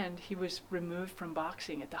 And he was removed from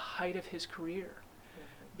boxing at the height of his career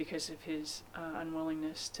because of his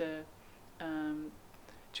unwillingness to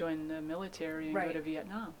join the military and go to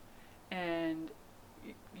Vietnam. And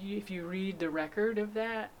if you read the record of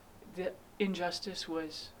that, the injustice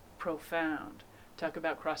was profound. Talk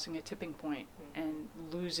about crossing a tipping point and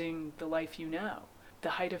losing the life you know,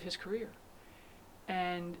 the height of his career.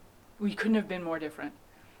 And we couldn't have been more different.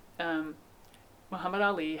 Muhammad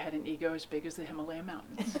Ali had an ego as big as the Himalaya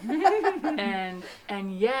mountains.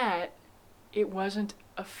 and yet it wasn't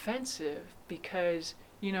offensive, because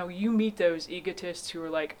you meet those egotists who are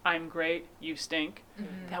like, I'm great, you stink.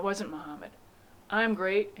 That wasn't Muhammad. I'm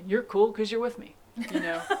great and you're cool because you're with me.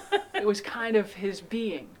 It was kind of his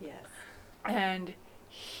being. Yes. And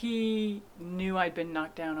he knew I'd been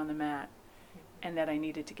knocked down on the mat and that I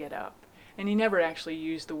needed to get up. And he never actually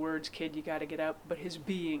used the words, kid, you gotta get up, but his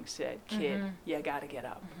being said, kid, you gotta get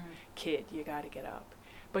up. Kid, you gotta get up.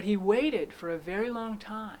 But he waited for a very long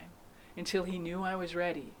time until he knew I was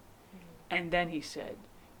ready. And then he said,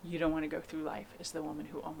 you don't want to go through life as the woman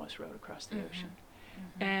who almost rode across the ocean.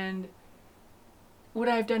 And Would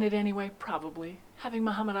I have done it anyway? Probably. Having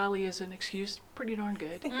Muhammad Ali as an excuse, pretty darn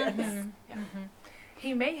good. Mm-hmm. Yeah. Mm-hmm.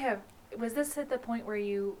 He may have. Was this at the point where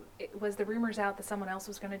was the rumors out that someone else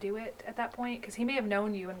was going to do it at that point? Because he may have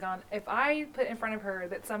known you and gone, if I put in front of her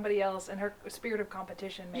that somebody else in her spirit of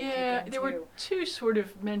competition may Yeah, kick there in were two sort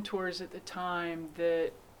of mentors at the time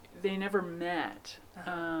that they never met.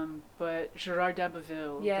 But Gérard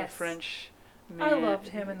d'Abbeville, the French man. I loved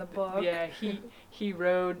him in the book. Yeah, he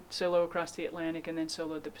rode solo across the Atlantic and then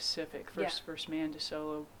soloed the Pacific. First man to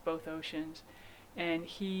solo both oceans. And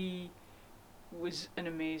he was an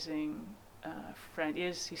amazing friend.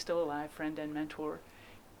 He's still alive, friend and mentor.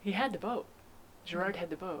 He had the boat. Gerard had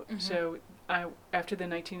the boat. Mm-hmm. So after the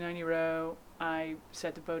 1990 row, I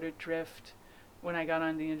set the boat adrift. When I got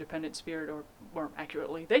on the Independent Spirit, or more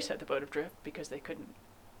accurately, they set the boat adrift because they couldn't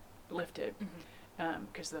lift it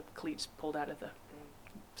because the cleats pulled out of the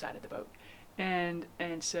side of the boat. And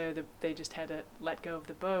so they just had to let go of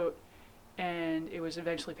the boat. And it was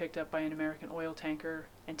eventually picked up by an American oil tanker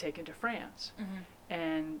and taken to France. Mm-hmm.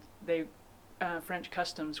 And French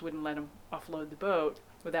customs wouldn't let them offload the boat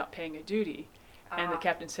without paying a duty. And the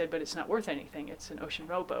captain said, but it's not worth anything. It's an ocean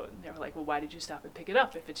rowboat. And they were like, well, why did you stop and pick it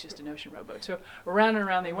up if it's just an ocean rowboat? So around and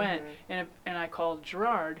around they went. And I called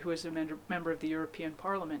Gerard, who was a member of the European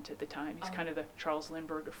Parliament at the time. He's kind of the Charles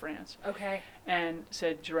Lindbergh of France. Okay. And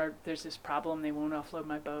said, Gerard, there's this problem. They won't offload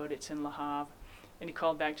my boat. It's in Le Havre. And he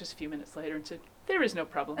called back just a few minutes later and said, there is no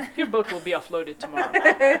problem. Your boat will be offloaded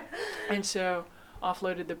tomorrow. And so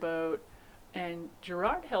offloaded the boat. And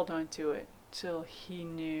Gerard held on to it till he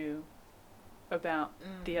knew about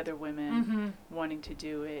the other women wanting to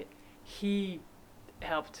do it. He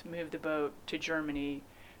helped move the boat to Germany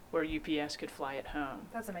where UPS could fly it home.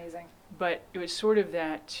 That's amazing. But it was sort of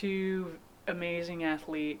that two amazing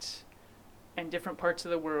athletes in different parts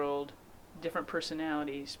of the world, different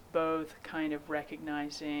personalities, both kind of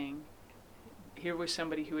recognizing here was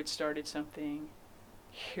somebody who had started something,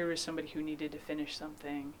 here was somebody who needed to finish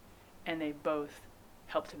something, and they both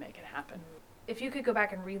helped to make it happen. If you could go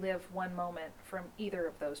back and relive one moment from either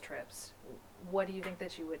of those trips, what do you think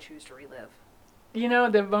that you would choose to relive? You know,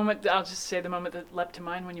 the moment, I'll just say the moment that leapt to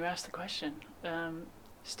mind when you asked the question.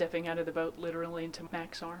 Stepping out of the boat literally into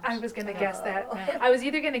Mac's arms. I was going to guess that. I was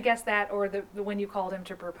either going to guess that or the when you called him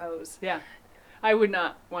to propose. Yeah. I would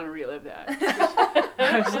not want to relive that.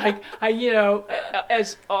 I was like,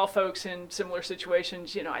 as all folks in similar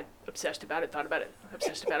situations, I obsessed about it, thought about it,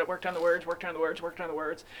 obsessed about it, worked on the words.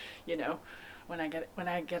 When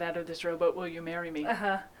I get out of this rowboat, will you marry me?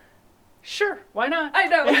 Sure, why not? I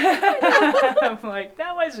know. I'm like,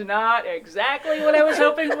 that was not exactly what I was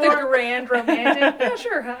hoping for. The grand romantic. Yeah,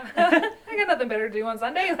 sure. I got nothing better to do on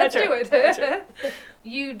Sunday. Let's do it. That's right.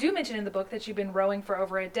 You do mention in the book that you've been rowing for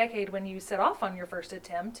over a decade when you set off on your first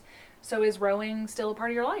attempt. So is rowing still a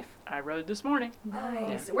part of your life? I rowed this morning.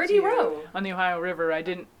 Nice. Yeah. Where do you row? On the Ohio River. I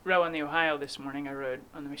didn't row on the Ohio this morning. I rowed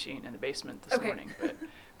on the machine in the basement this morning.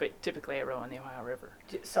 But typically I row on the Ohio River.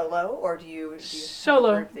 Solo, or do you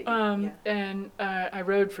solo? And I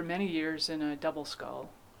rowed for many years in a double scull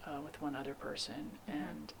with one other person,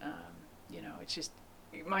 and it's just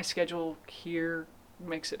my schedule here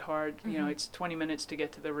makes it hard. It's 20 minutes to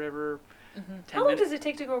get to the river. How long does it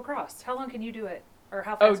take to go across? How long can you do it, or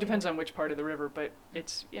how fast? Oh, it depends on which part of the river, but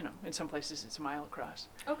it's in some places it's a mile across.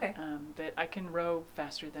 Okay. But I can row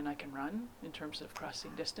faster than I can run in terms of crossing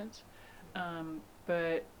distance.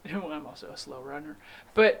 But I'm also a slow runner.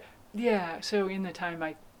 But yeah, so in the time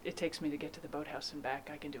it takes me to get to the boathouse and back,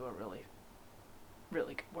 I can do a really,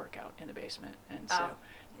 really good workout in the basement. And so,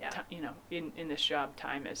 in this job,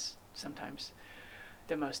 time is sometimes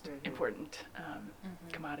the most important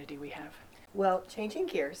commodity we have. Well, changing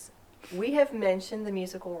gears, we have mentioned the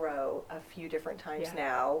musical Row a few different times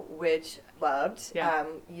now, which loved. Yeah.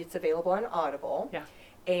 It's available on Audible. Yeah.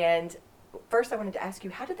 And first, I wanted to ask you,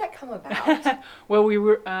 how did that come about? Well, we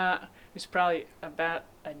were, it was probably about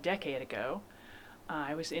a decade ago.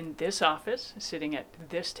 I was in this office, sitting at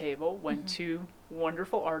this table, when two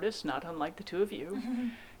wonderful artists, not unlike the two of you,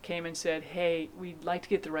 came and said, hey, we'd like to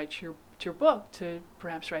get the rights to your book to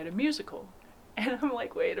perhaps write a musical. And I'm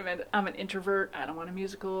like, wait a minute, I'm an introvert, I don't want a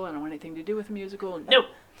musical, I don't want anything to do with a musical, no!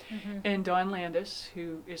 And Dawn Landis,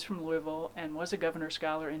 who is from Louisville and was a Governor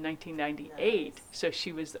Scholar in 1998, so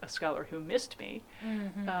she was a scholar who missed me,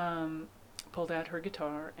 pulled out her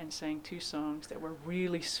guitar and sang two songs that were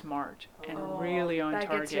really smart and really on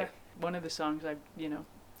target. One of the songs I,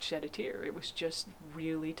 shed a tear. It was just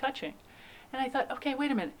really touching. And I thought, okay, wait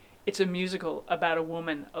a minute. it's a musical about a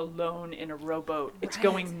woman alone in a rowboat. It's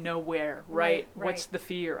going nowhere, right? What's the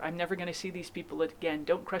fear? I'm never going to see these people again.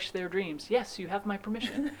 Don't crush their dreams. Yes, you have my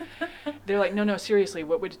permission. They're like, no, seriously,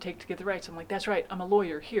 what would it take to get the rights? I'm like, that's right, I'm a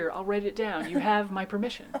lawyer. Here, I'll write it down. You have my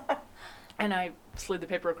permission. And I slid the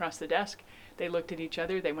paper across the desk. They looked at each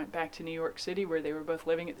other. They went back to New York City, where they were both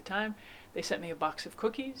living at the time. They sent me a box of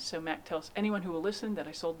cookies. So Mac tells anyone who will listen that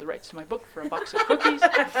I sold the rights to my book for a box of cookies.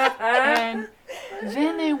 And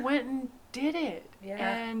then they went and did it. Yeah.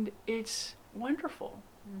 And it's wonderful.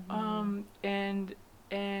 And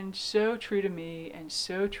so true to me and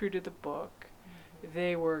so true to the book.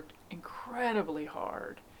 They worked incredibly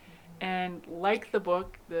hard. And like the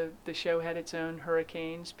book, the show had its own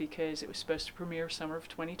hurricanes because it was supposed to premiere summer of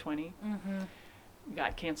 2020.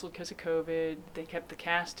 Got canceled because of COVID. They kept the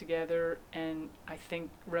cast together, and I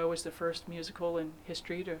think Roe was the first musical in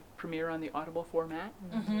history to premiere on the Audible format.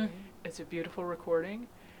 It's a beautiful recording.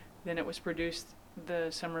 Then it was produced the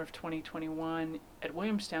summer of 2021 at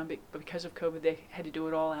Williamstown, but because of COVID, they had to do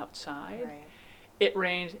it all outside. Right. It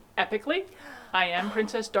rained epically. I am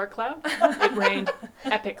Princess Dark Cloud. It rained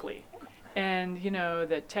epically. And,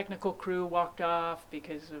 the technical crew walked off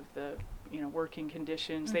because of the, working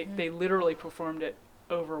conditions. They literally performed it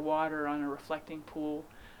over water on a reflecting pool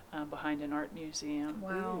behind an art museum.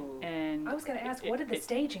 Wow. And I was going to ask, what did the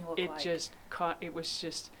staging look like? It was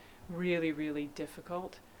just really, really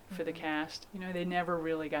difficult for the cast. They never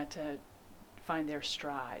really got to find their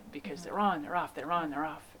stride because they're on, they're off, they're on, they're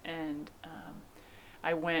off. And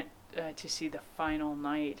I went to see the final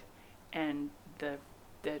night, and the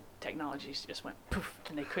technologies just went poof,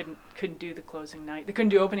 and they couldn't do the closing night. They couldn't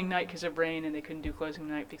do opening night because of rain, and they couldn't do closing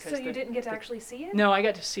night because. So you didn't get to actually see it? No, I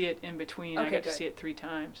got to see it in between. Okay, I got to see it 3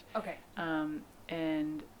 times. Okay.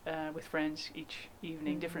 And with friends each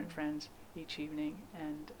evening, different friends each evening,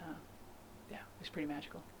 and it was pretty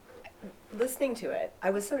magical. Listening to it, I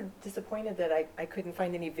was so disappointed that I couldn't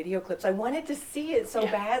find any video clips. I wanted to see it so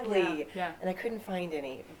badly, and I couldn't find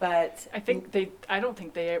any. But I don't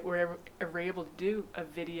think they were ever able to do a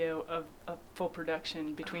video of a full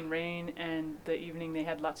production between rain and the evening. They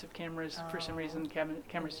had lots of cameras. For some reason,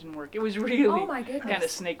 cameras didn't work. It was really kind of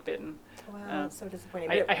snake bitten. Wow, so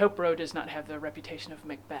disappointing. I hope Roe does not have the reputation of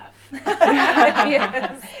Macbeth.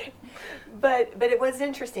 Yes. But it was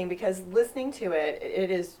interesting because listening to it, it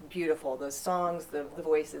is beautiful. Those songs, the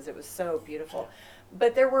voices, it was so beautiful.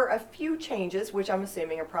 But there were a few changes, which I'm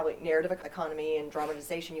assuming are probably narrative economy and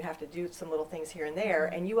dramatization. You have to do some little things here and there.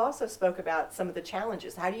 And you also spoke about some of the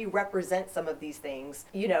challenges. How do you represent some of these things,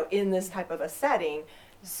 in this type of a setting?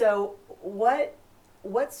 So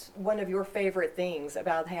what's one of your favorite things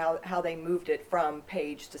about how they moved it from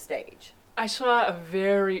page to stage? I saw a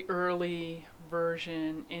very early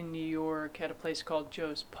version in New York at a place called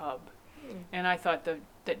Joe's Pub. And I thought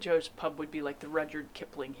that Joe's Pub would be like the Rudyard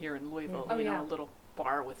Kipling here in Louisville, a little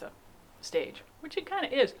bar with a stage, which it kind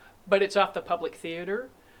of is. But it's off the Public Theater,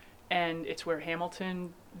 and it's where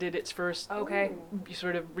Hamilton did its first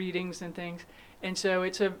sort of readings and things. And so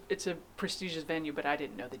it's a prestigious venue, but I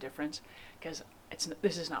didn't know the difference because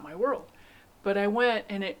this is not my world. But I went,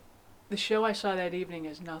 and the show I saw that evening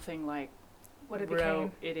is nothing like what it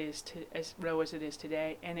Roe as Roe as it is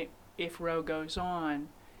today. And if Roe goes on,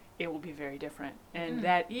 it will be very different. And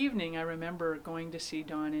that evening, I remember going to see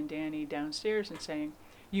Dawn and Danny downstairs and saying,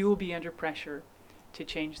 "You will be under pressure to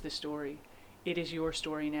change the story. It is your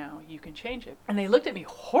story now. You can change it." And they looked at me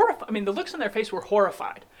horrified. I mean, the looks on their face were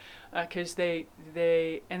horrified because they've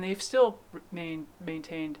still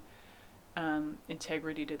maintained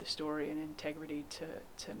integrity to the story and integrity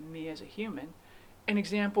to me as a human. An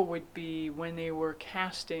example would be when they were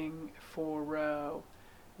casting for Roe,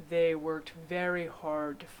 they worked very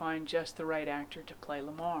hard to find just the right actor to play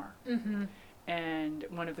Lamar. And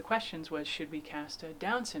one of the questions was, should we cast a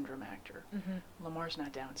Down syndrome actor? Lamar's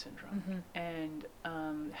not Down syndrome. And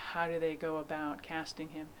how do they go about casting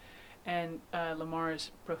him? And Lamar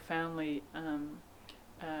is profoundly,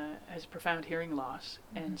 has profound hearing loss.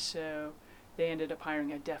 And so they ended up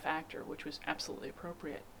hiring a deaf actor, which was absolutely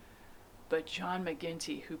appropriate. But John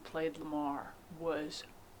McGinty, who played Lamar, was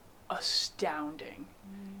astounding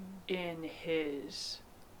in his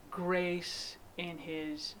grace, in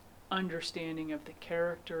his understanding of the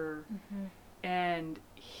character, and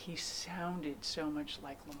he sounded so much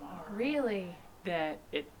like Lamar. Really? That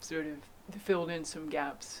it sort of filled in some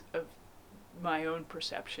gaps of my own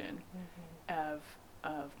perception of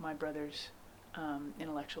my brother's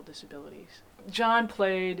intellectual disabilities. John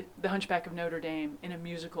played the Hunchback of Notre Dame in a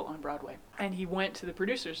musical on Broadway, and he went to the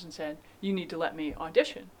producers and said, "You need to let me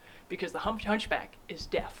audition because the Hunchback is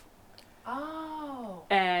deaf." Oh.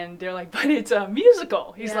 And they're like, but it's a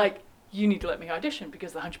musical. He's Yeah. like, you need to let me audition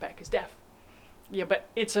because the Hunchback is deaf. Yeah, but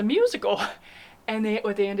it's a musical. And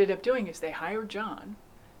what they ended up doing is they hired John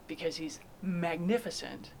because he's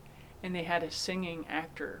magnificent, and they had a singing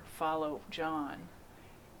actor follow John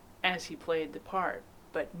as he played the part,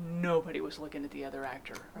 but nobody was looking at the other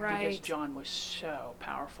actor because Right. John was so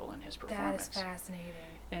powerful in his That performance. is fascinating.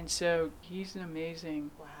 And so he's an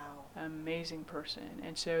amazing person.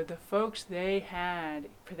 And so the folks they had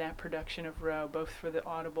for that production of Roe, both for the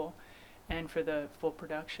Audible and for the full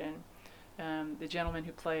production, the gentleman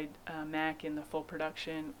who played Mac in the full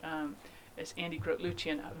production is Andy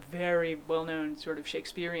Grotlucian, a very well-known sort of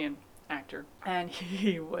Shakespearean actor, and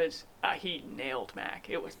he nailed Mac.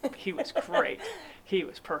 He was great. He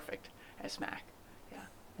was perfect as Mac. Yeah.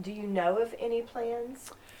 Do you know of any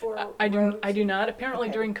plans for I Rose? do not. Apparently,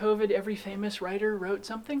 Okay. during COVID, every famous writer wrote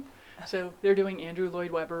something. So they're doing Andrew Lloyd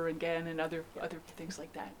Webber again and other things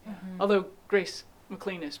like that. Yeah. Although Grace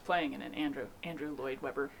McLean is playing in an Andrew Lloyd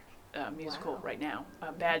Webber musical right now,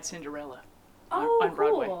 Bad Cinderella, on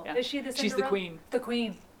Broadway. Cool. Yeah. Is she the She's the Cinderella? queen. The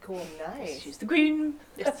queen. Cool. Nice. She's the queen.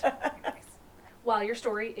 Yes. While your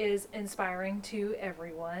story is inspiring to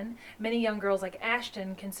everyone, many young girls like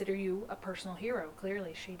Ashton consider you a personal hero.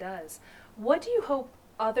 Clearly, she does. What do you hope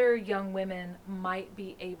other young women might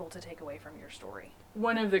be able to take away from your story?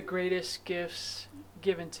 One of the greatest gifts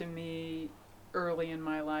given to me early in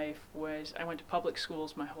my life was I went to public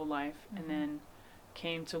schools my whole life and then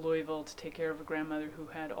came to Louisville to take care of a grandmother who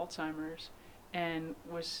had Alzheimer's and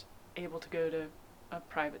was able to go to a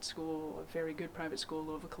private school, a very good private school,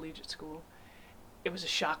 Louisville Collegiate School. It was a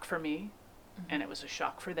shock for me, and it was a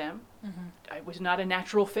shock for them. I was not a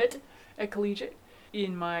natural fit at collegiate.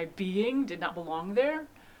 In my being, did not belong there,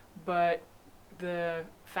 but the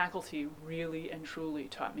faculty really and truly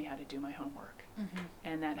taught me how to do my homework,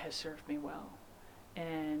 and that has served me well.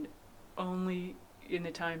 And only in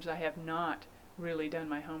the times I have not really done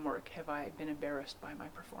my homework have I been embarrassed by my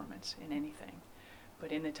performance in anything.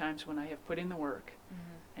 But in the times when I have put in the work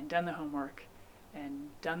and done the homework and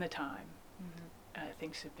done the time,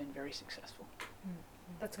 things have been very successful.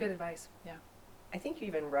 That's good advice. Yeah. I think you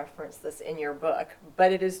even referenced this in your book,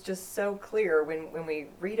 but it is just so clear when we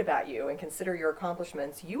read about you and consider your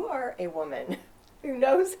accomplishments. You are a woman who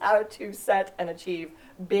knows how to set and achieve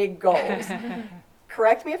big goals.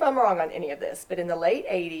 Correct me if I'm wrong on any of this, but in the late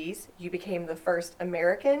 80s, you became the first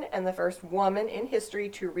American and the first woman in history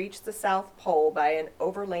to reach the South Pole by an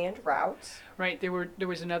overland route. Right, there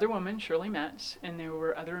was another woman, Shirley Metz, and there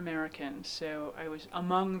were other Americans. So I was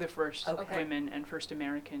among the first Okay. women and first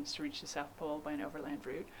Americans to reach the South Pole by an overland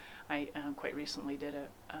route. I quite recently did a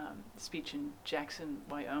speech in Jackson,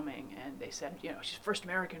 Wyoming, and they said, she's first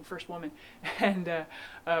American, first woman. And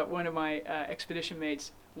one of my expedition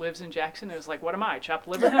mates lives in Jackson. And it was like, what am I, chopped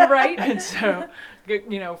liver? Right. And so,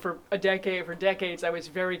 for decades, I was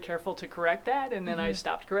very careful to correct that, and then I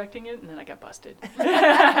stopped correcting it, and then I got busted.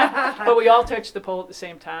 But we all touched the pole at the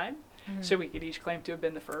same time, so we could each claim to have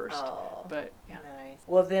been the first. Oh, But yeah. nice.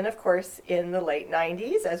 Well, then, of course, in the late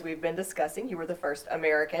 90s, as we've been discussing, you were the first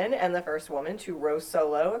American and the first woman to row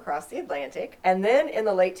solo across the Atlantic. And then in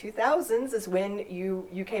the late 2000s is when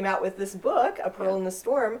you came out with this book, A Pearl in the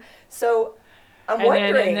Storm. So I'm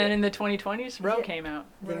wondering. And then in the 2020s, Roe Yeah. came out.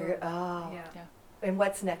 Yeah. Yeah. And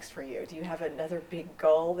what's next for you? Do you have another big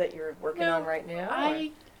goal that you're working on right now?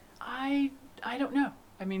 I don't know.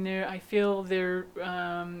 I mean, I feel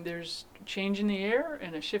there's change in the air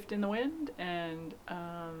and a shift in the wind, and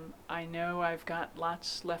I know I've got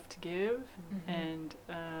lots left to give. And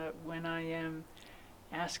when I am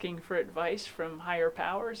asking for advice from higher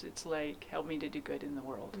powers, it's like, help me to do good in the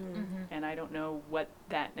world. And I don't know what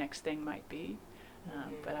that next thing might be,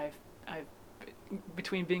 but I've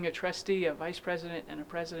between being a trustee, a vice president, and a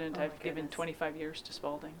president, Oh, I've my given goodness. 25 years to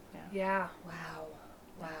Spalding. Yeah.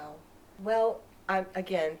 Wow. Well, I'm,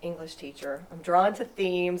 again, English teacher. I'm drawn to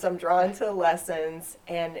themes, I'm drawn to lessons,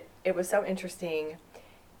 and it was so interesting.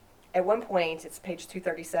 At one point, it's page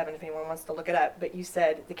 237 if anyone wants to look it up, but you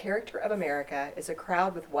said, the character of America is a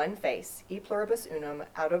crowd with one face, e pluribus unum,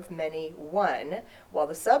 out of many, one, while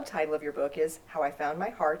the subtitle of your book is How I Found My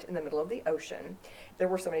Heart in the Middle of the Ocean. There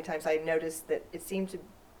were so many times I noticed that it seemed to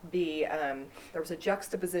be, there was a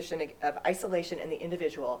juxtaposition of isolation and the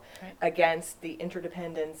individual Right. against the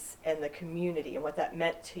interdependence and the community and what that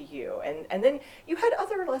meant to you. And then you had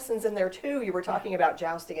other lessons in there too. You were talking about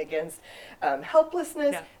jousting against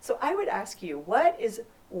helplessness. Yeah. So I would ask you, what is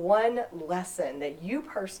one lesson that you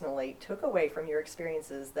personally took away from your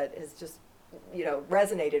experiences that has just,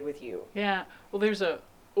 resonated with you? Yeah. Well, there's a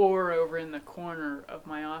or over in the corner of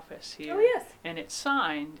my office here. Oh, yes. And it's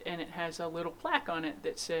signed, and it has a little plaque on it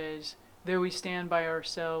that says, "Though we stand by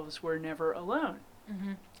ourselves, we're never alone."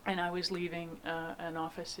 Mm-hmm. And I was leaving an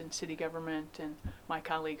office in city government, and my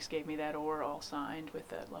colleagues gave me that oar all signed with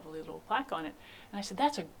that lovely little plaque on it. And I said,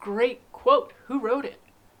 "That's a great quote. Who wrote it?"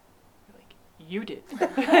 They're like, "You did."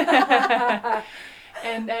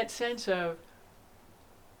 And that sense of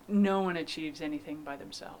no one achieves anything by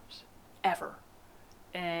themselves, ever.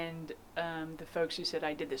 And the folks who said,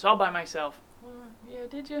 "I did this all by myself," well, yeah,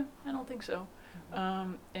 did you? I don't think so.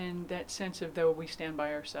 And that sense of, though we stand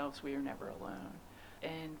by ourselves, we are never alone.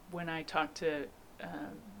 And when I talk to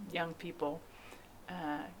young people,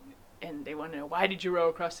 and they want to know, "Why did you row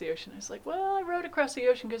across the ocean?" I was like, "Well, I rowed across the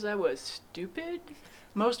ocean because I was stupid.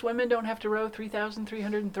 Most women don't have to row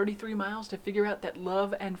 3,333 miles to figure out that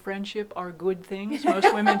love and friendship are good things.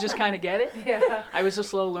 Most women just kind of get it." Yeah. I was a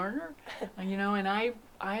slow learner, and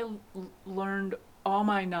I learned all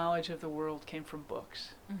my knowledge of the world came from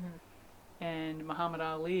books. Mm-hmm. And Muhammad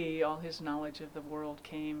Ali, all his knowledge of the world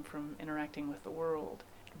came from interacting with the world.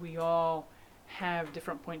 We all have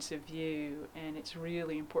different points of view, and it's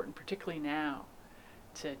really important, particularly now,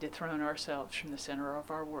 to dethrone ourselves from the center of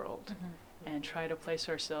our world and try to place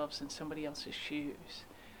ourselves in somebody else's shoes,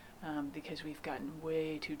 because we've gotten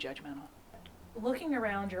way too judgmental. Looking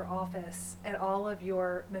around your office at all of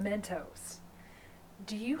your mementos,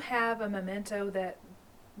 do you have a memento that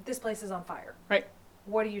this place is on fire? Right.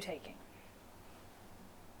 What are you taking?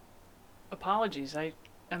 Apologies,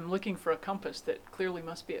 I'm looking for a compass that clearly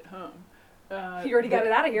must be at home. You already got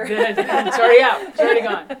it out of here. It's already out. It's already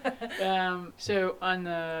gone. So on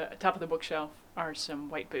the top of the bookshelf are some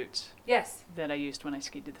white boots. Yes. That I used when I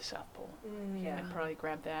skied to the South Pole. Yeah. I'd probably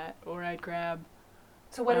grab that, or I'd grab...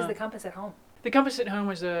 So what is the compass at home? The compass at home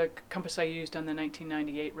was a compass I used on the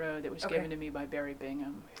 1998 road that was Okay. given to me by Barry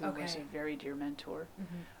Bingham, who was a very dear mentor.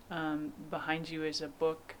 Behind you is a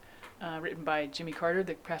book written by Jimmy Carter,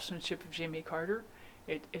 The Craftsmanship of Jimmy Carter.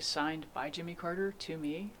 It is signed by Jimmy Carter to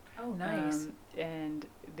me. Oh, nice. And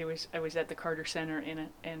I was at the Carter Center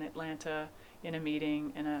in Atlanta in a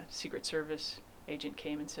meeting, and a Secret Service agent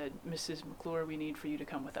came and said, "Mrs. McClure, we need for you to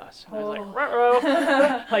come with us." And I was like,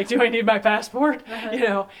 "Ruh-roh." Like, do I need my passport?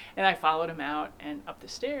 And I followed him out and up the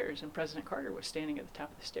stairs, and President Carter was standing at the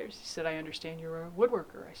top of the stairs. He said, "I understand you're a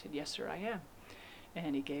woodworker." I said, "Yes, sir, I am."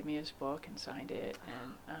 And he gave me his book and signed it,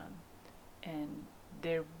 and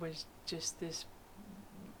there was just this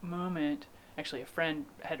moment. Actually, a friend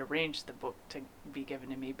had arranged the book to be given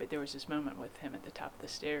to me, but there was this moment with him at the top of the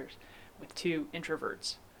stairs with two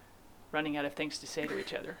introverts running out of things to say to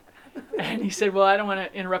each other. And he said, "Well, I don't want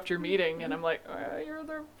to interrupt your meeting." And I'm like, "You're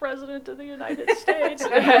the President of the United States."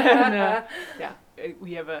 And,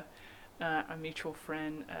 we have a mutual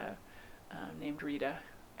friend named Rita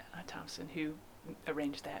Thompson who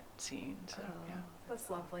arranged that scene. So, That's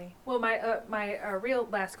lovely. Well, my real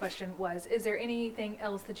last question was, is there anything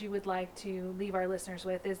else that you would like to leave our listeners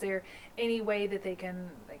with? Is there any way that they can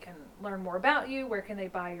learn more about you? Where can they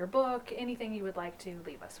buy your book? Anything you would like to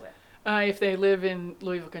leave us with? If they live in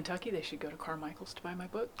Louisville, Kentucky, they should go to Carmichael's to buy my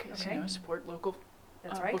book. Because, Okay. support local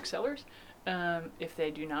That's right. booksellers. If they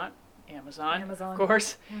do not, Amazon, Amazon. of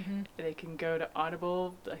course. Mm-hmm. They can go to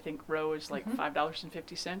Audible. I think Row is like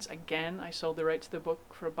 $5.50. Again, I sold the rights to the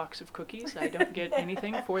book for a box of cookies. I don't get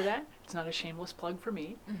anything for that. It's not a shameless plug for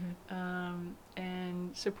me.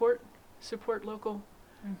 And support local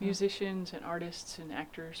musicians and artists and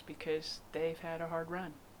actors, because they've had a hard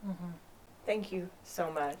run. Thank you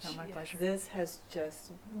so much. Oh, my pleasure. This has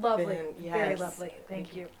just Lovely. been, Very yes. lovely.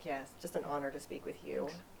 Thank you. Yes, just an honor to speak with you.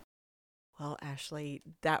 Well, Ashley,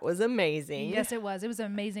 that was amazing. Yes, it was. It was an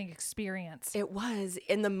amazing experience. It was.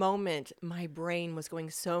 In the moment, my brain was going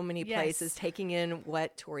so many places, taking in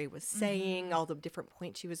what Tori was saying, all the different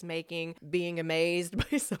points she was making, being amazed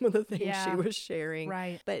by some of the things she was sharing.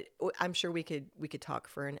 Right. But I'm sure we could talk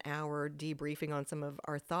for an hour debriefing on some of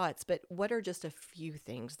our thoughts. But what are just a few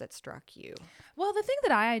things that struck you? Well, the thing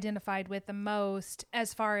that I identified with the most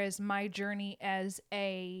as far as my journey as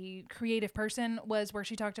a creative person was where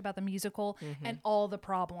she talked about the musical and all the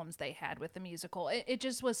problems they had with the musical. It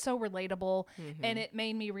just was so relatable, and it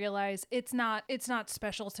made me realize it's not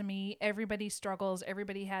special to me. Everybody struggles.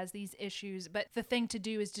 Everybody has these issues, but the thing to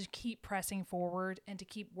do is to keep pressing forward and to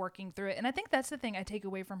keep working through it. And I think that's the thing I take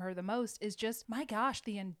away from her the most is just, my gosh,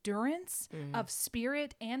 the endurance of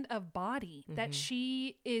spirit and of body that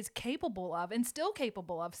she is capable of and still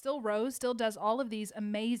capable of, still rows, still does all of these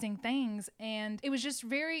amazing things. And it was just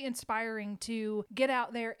very inspiring to get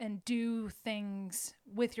out there and do things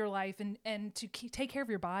with your life and to take care of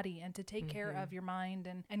your body and to take care of your mind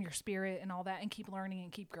and your spirit and all that, and keep learning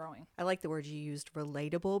and keep growing. I like the word you used,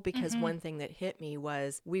 relatable, because one thing that hit me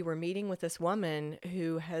was we were meeting with this woman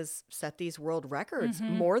who has set these world records,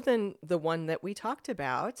 more than the one that we talked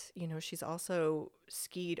about. You know, she's also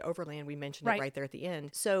skied overland. We mentioned it right there at the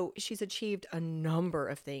end. So she's achieved a number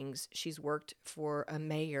of things. She's worked for a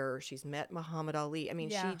mayor. She's met Muhammad Ali. I mean,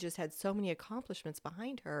 she just had so many accomplishments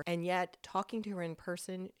behind her. And yet, talking to her in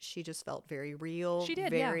person, she just felt very real. She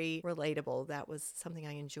did, very relatable. That was something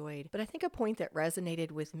I enjoyed. But I think a point that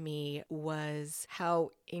resonated with me was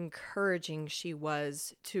how encouraging she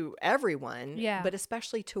was to everyone, but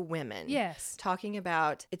especially to women. Yes. Talking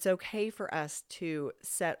about it's okay for us to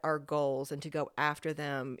set our goals and to go after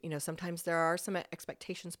them. You know, sometimes there are some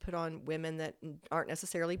expectations put on women that aren't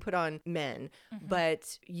necessarily put on men,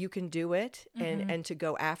 but you can do it and to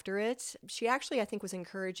go after it. She actually, I think, was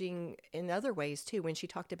encouraging in other ways too, when she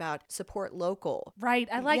talked about support local. Right.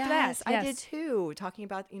 I like that. Yes. I did too. Talking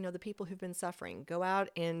about, you know, the people who've been suffering. Go out,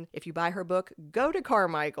 and if you buy her book, go to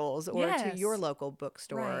Carmichael's or to your local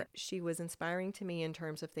bookstore. Right. She was inspiring to me in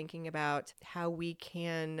terms of thinking about how we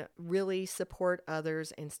can really support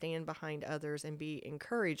others and stand behind others and be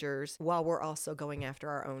encouragers while we're also going after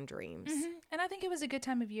our own dreams. And I think it was a good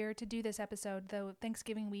time of year to do this episode, though.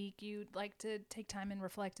 Thanksgiving week, you'd like to take time and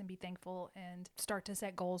reflect and be thankful and start to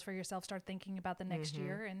set goals for yourself, start thinking about the next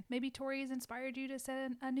year. And maybe Tori has inspired you to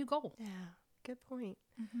set a new goal. Yeah. Good point.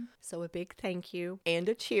 So a big thank you and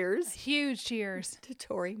a cheers. A huge cheers. To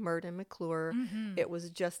Tori Murden McClure. It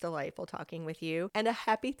was just delightful talking with you. And a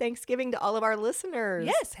happy Thanksgiving to all of our listeners.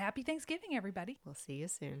 Yes. Happy Thanksgiving, everybody. We'll see you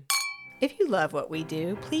soon. If you love what we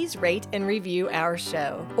do, please rate and review our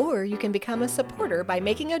show. Or you can become a supporter by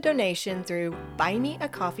making a donation through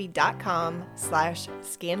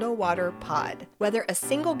buymeacoffee.com/scandalwaterpod. Whether a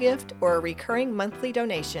single gift or a recurring monthly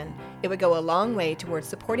donation, it would go a long way towards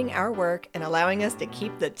supporting our work and allowing us to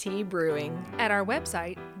keep the tea brewing. At our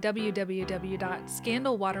website,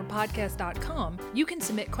 www.scandalwaterpodcast.com, you can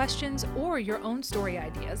submit questions or your own story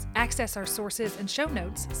ideas, access our sources and show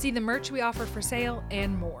notes, see the merch we offer for sale,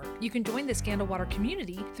 and more. You can join the Scandal Water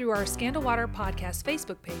community through our Scandal Water Podcast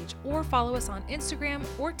Facebook page, or follow us on Instagram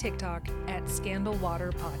or TikTok at Scandal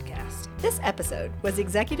Water Podcast. This episode was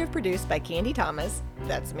executive produced by Candy Thomas,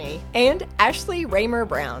 that's me, and Ashley Raymer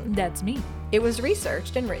Brown, that's me. It was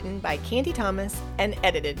researched and written by Candy Thomas and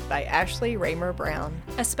edited by Ashley Raymer Brown.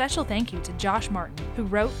 A special thank you to Josh Martin, who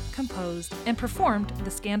wrote, composed, and performed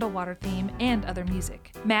the Scandal Water theme and other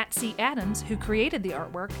music. Matt C. Adams, who created the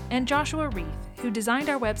artwork, and Joshua Reith, who designed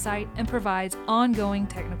our website and provides ongoing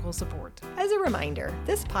technical support. As a reminder,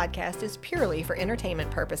 this podcast is purely for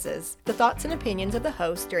entertainment purposes. The thoughts and opinions of the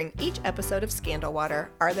host during each episode of Scandal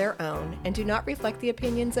Water are their own and do not reflect the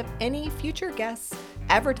opinions of any future guests,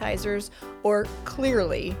 advertisers, or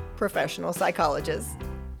clearly professional psychologists.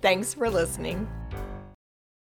 Thanks for listening.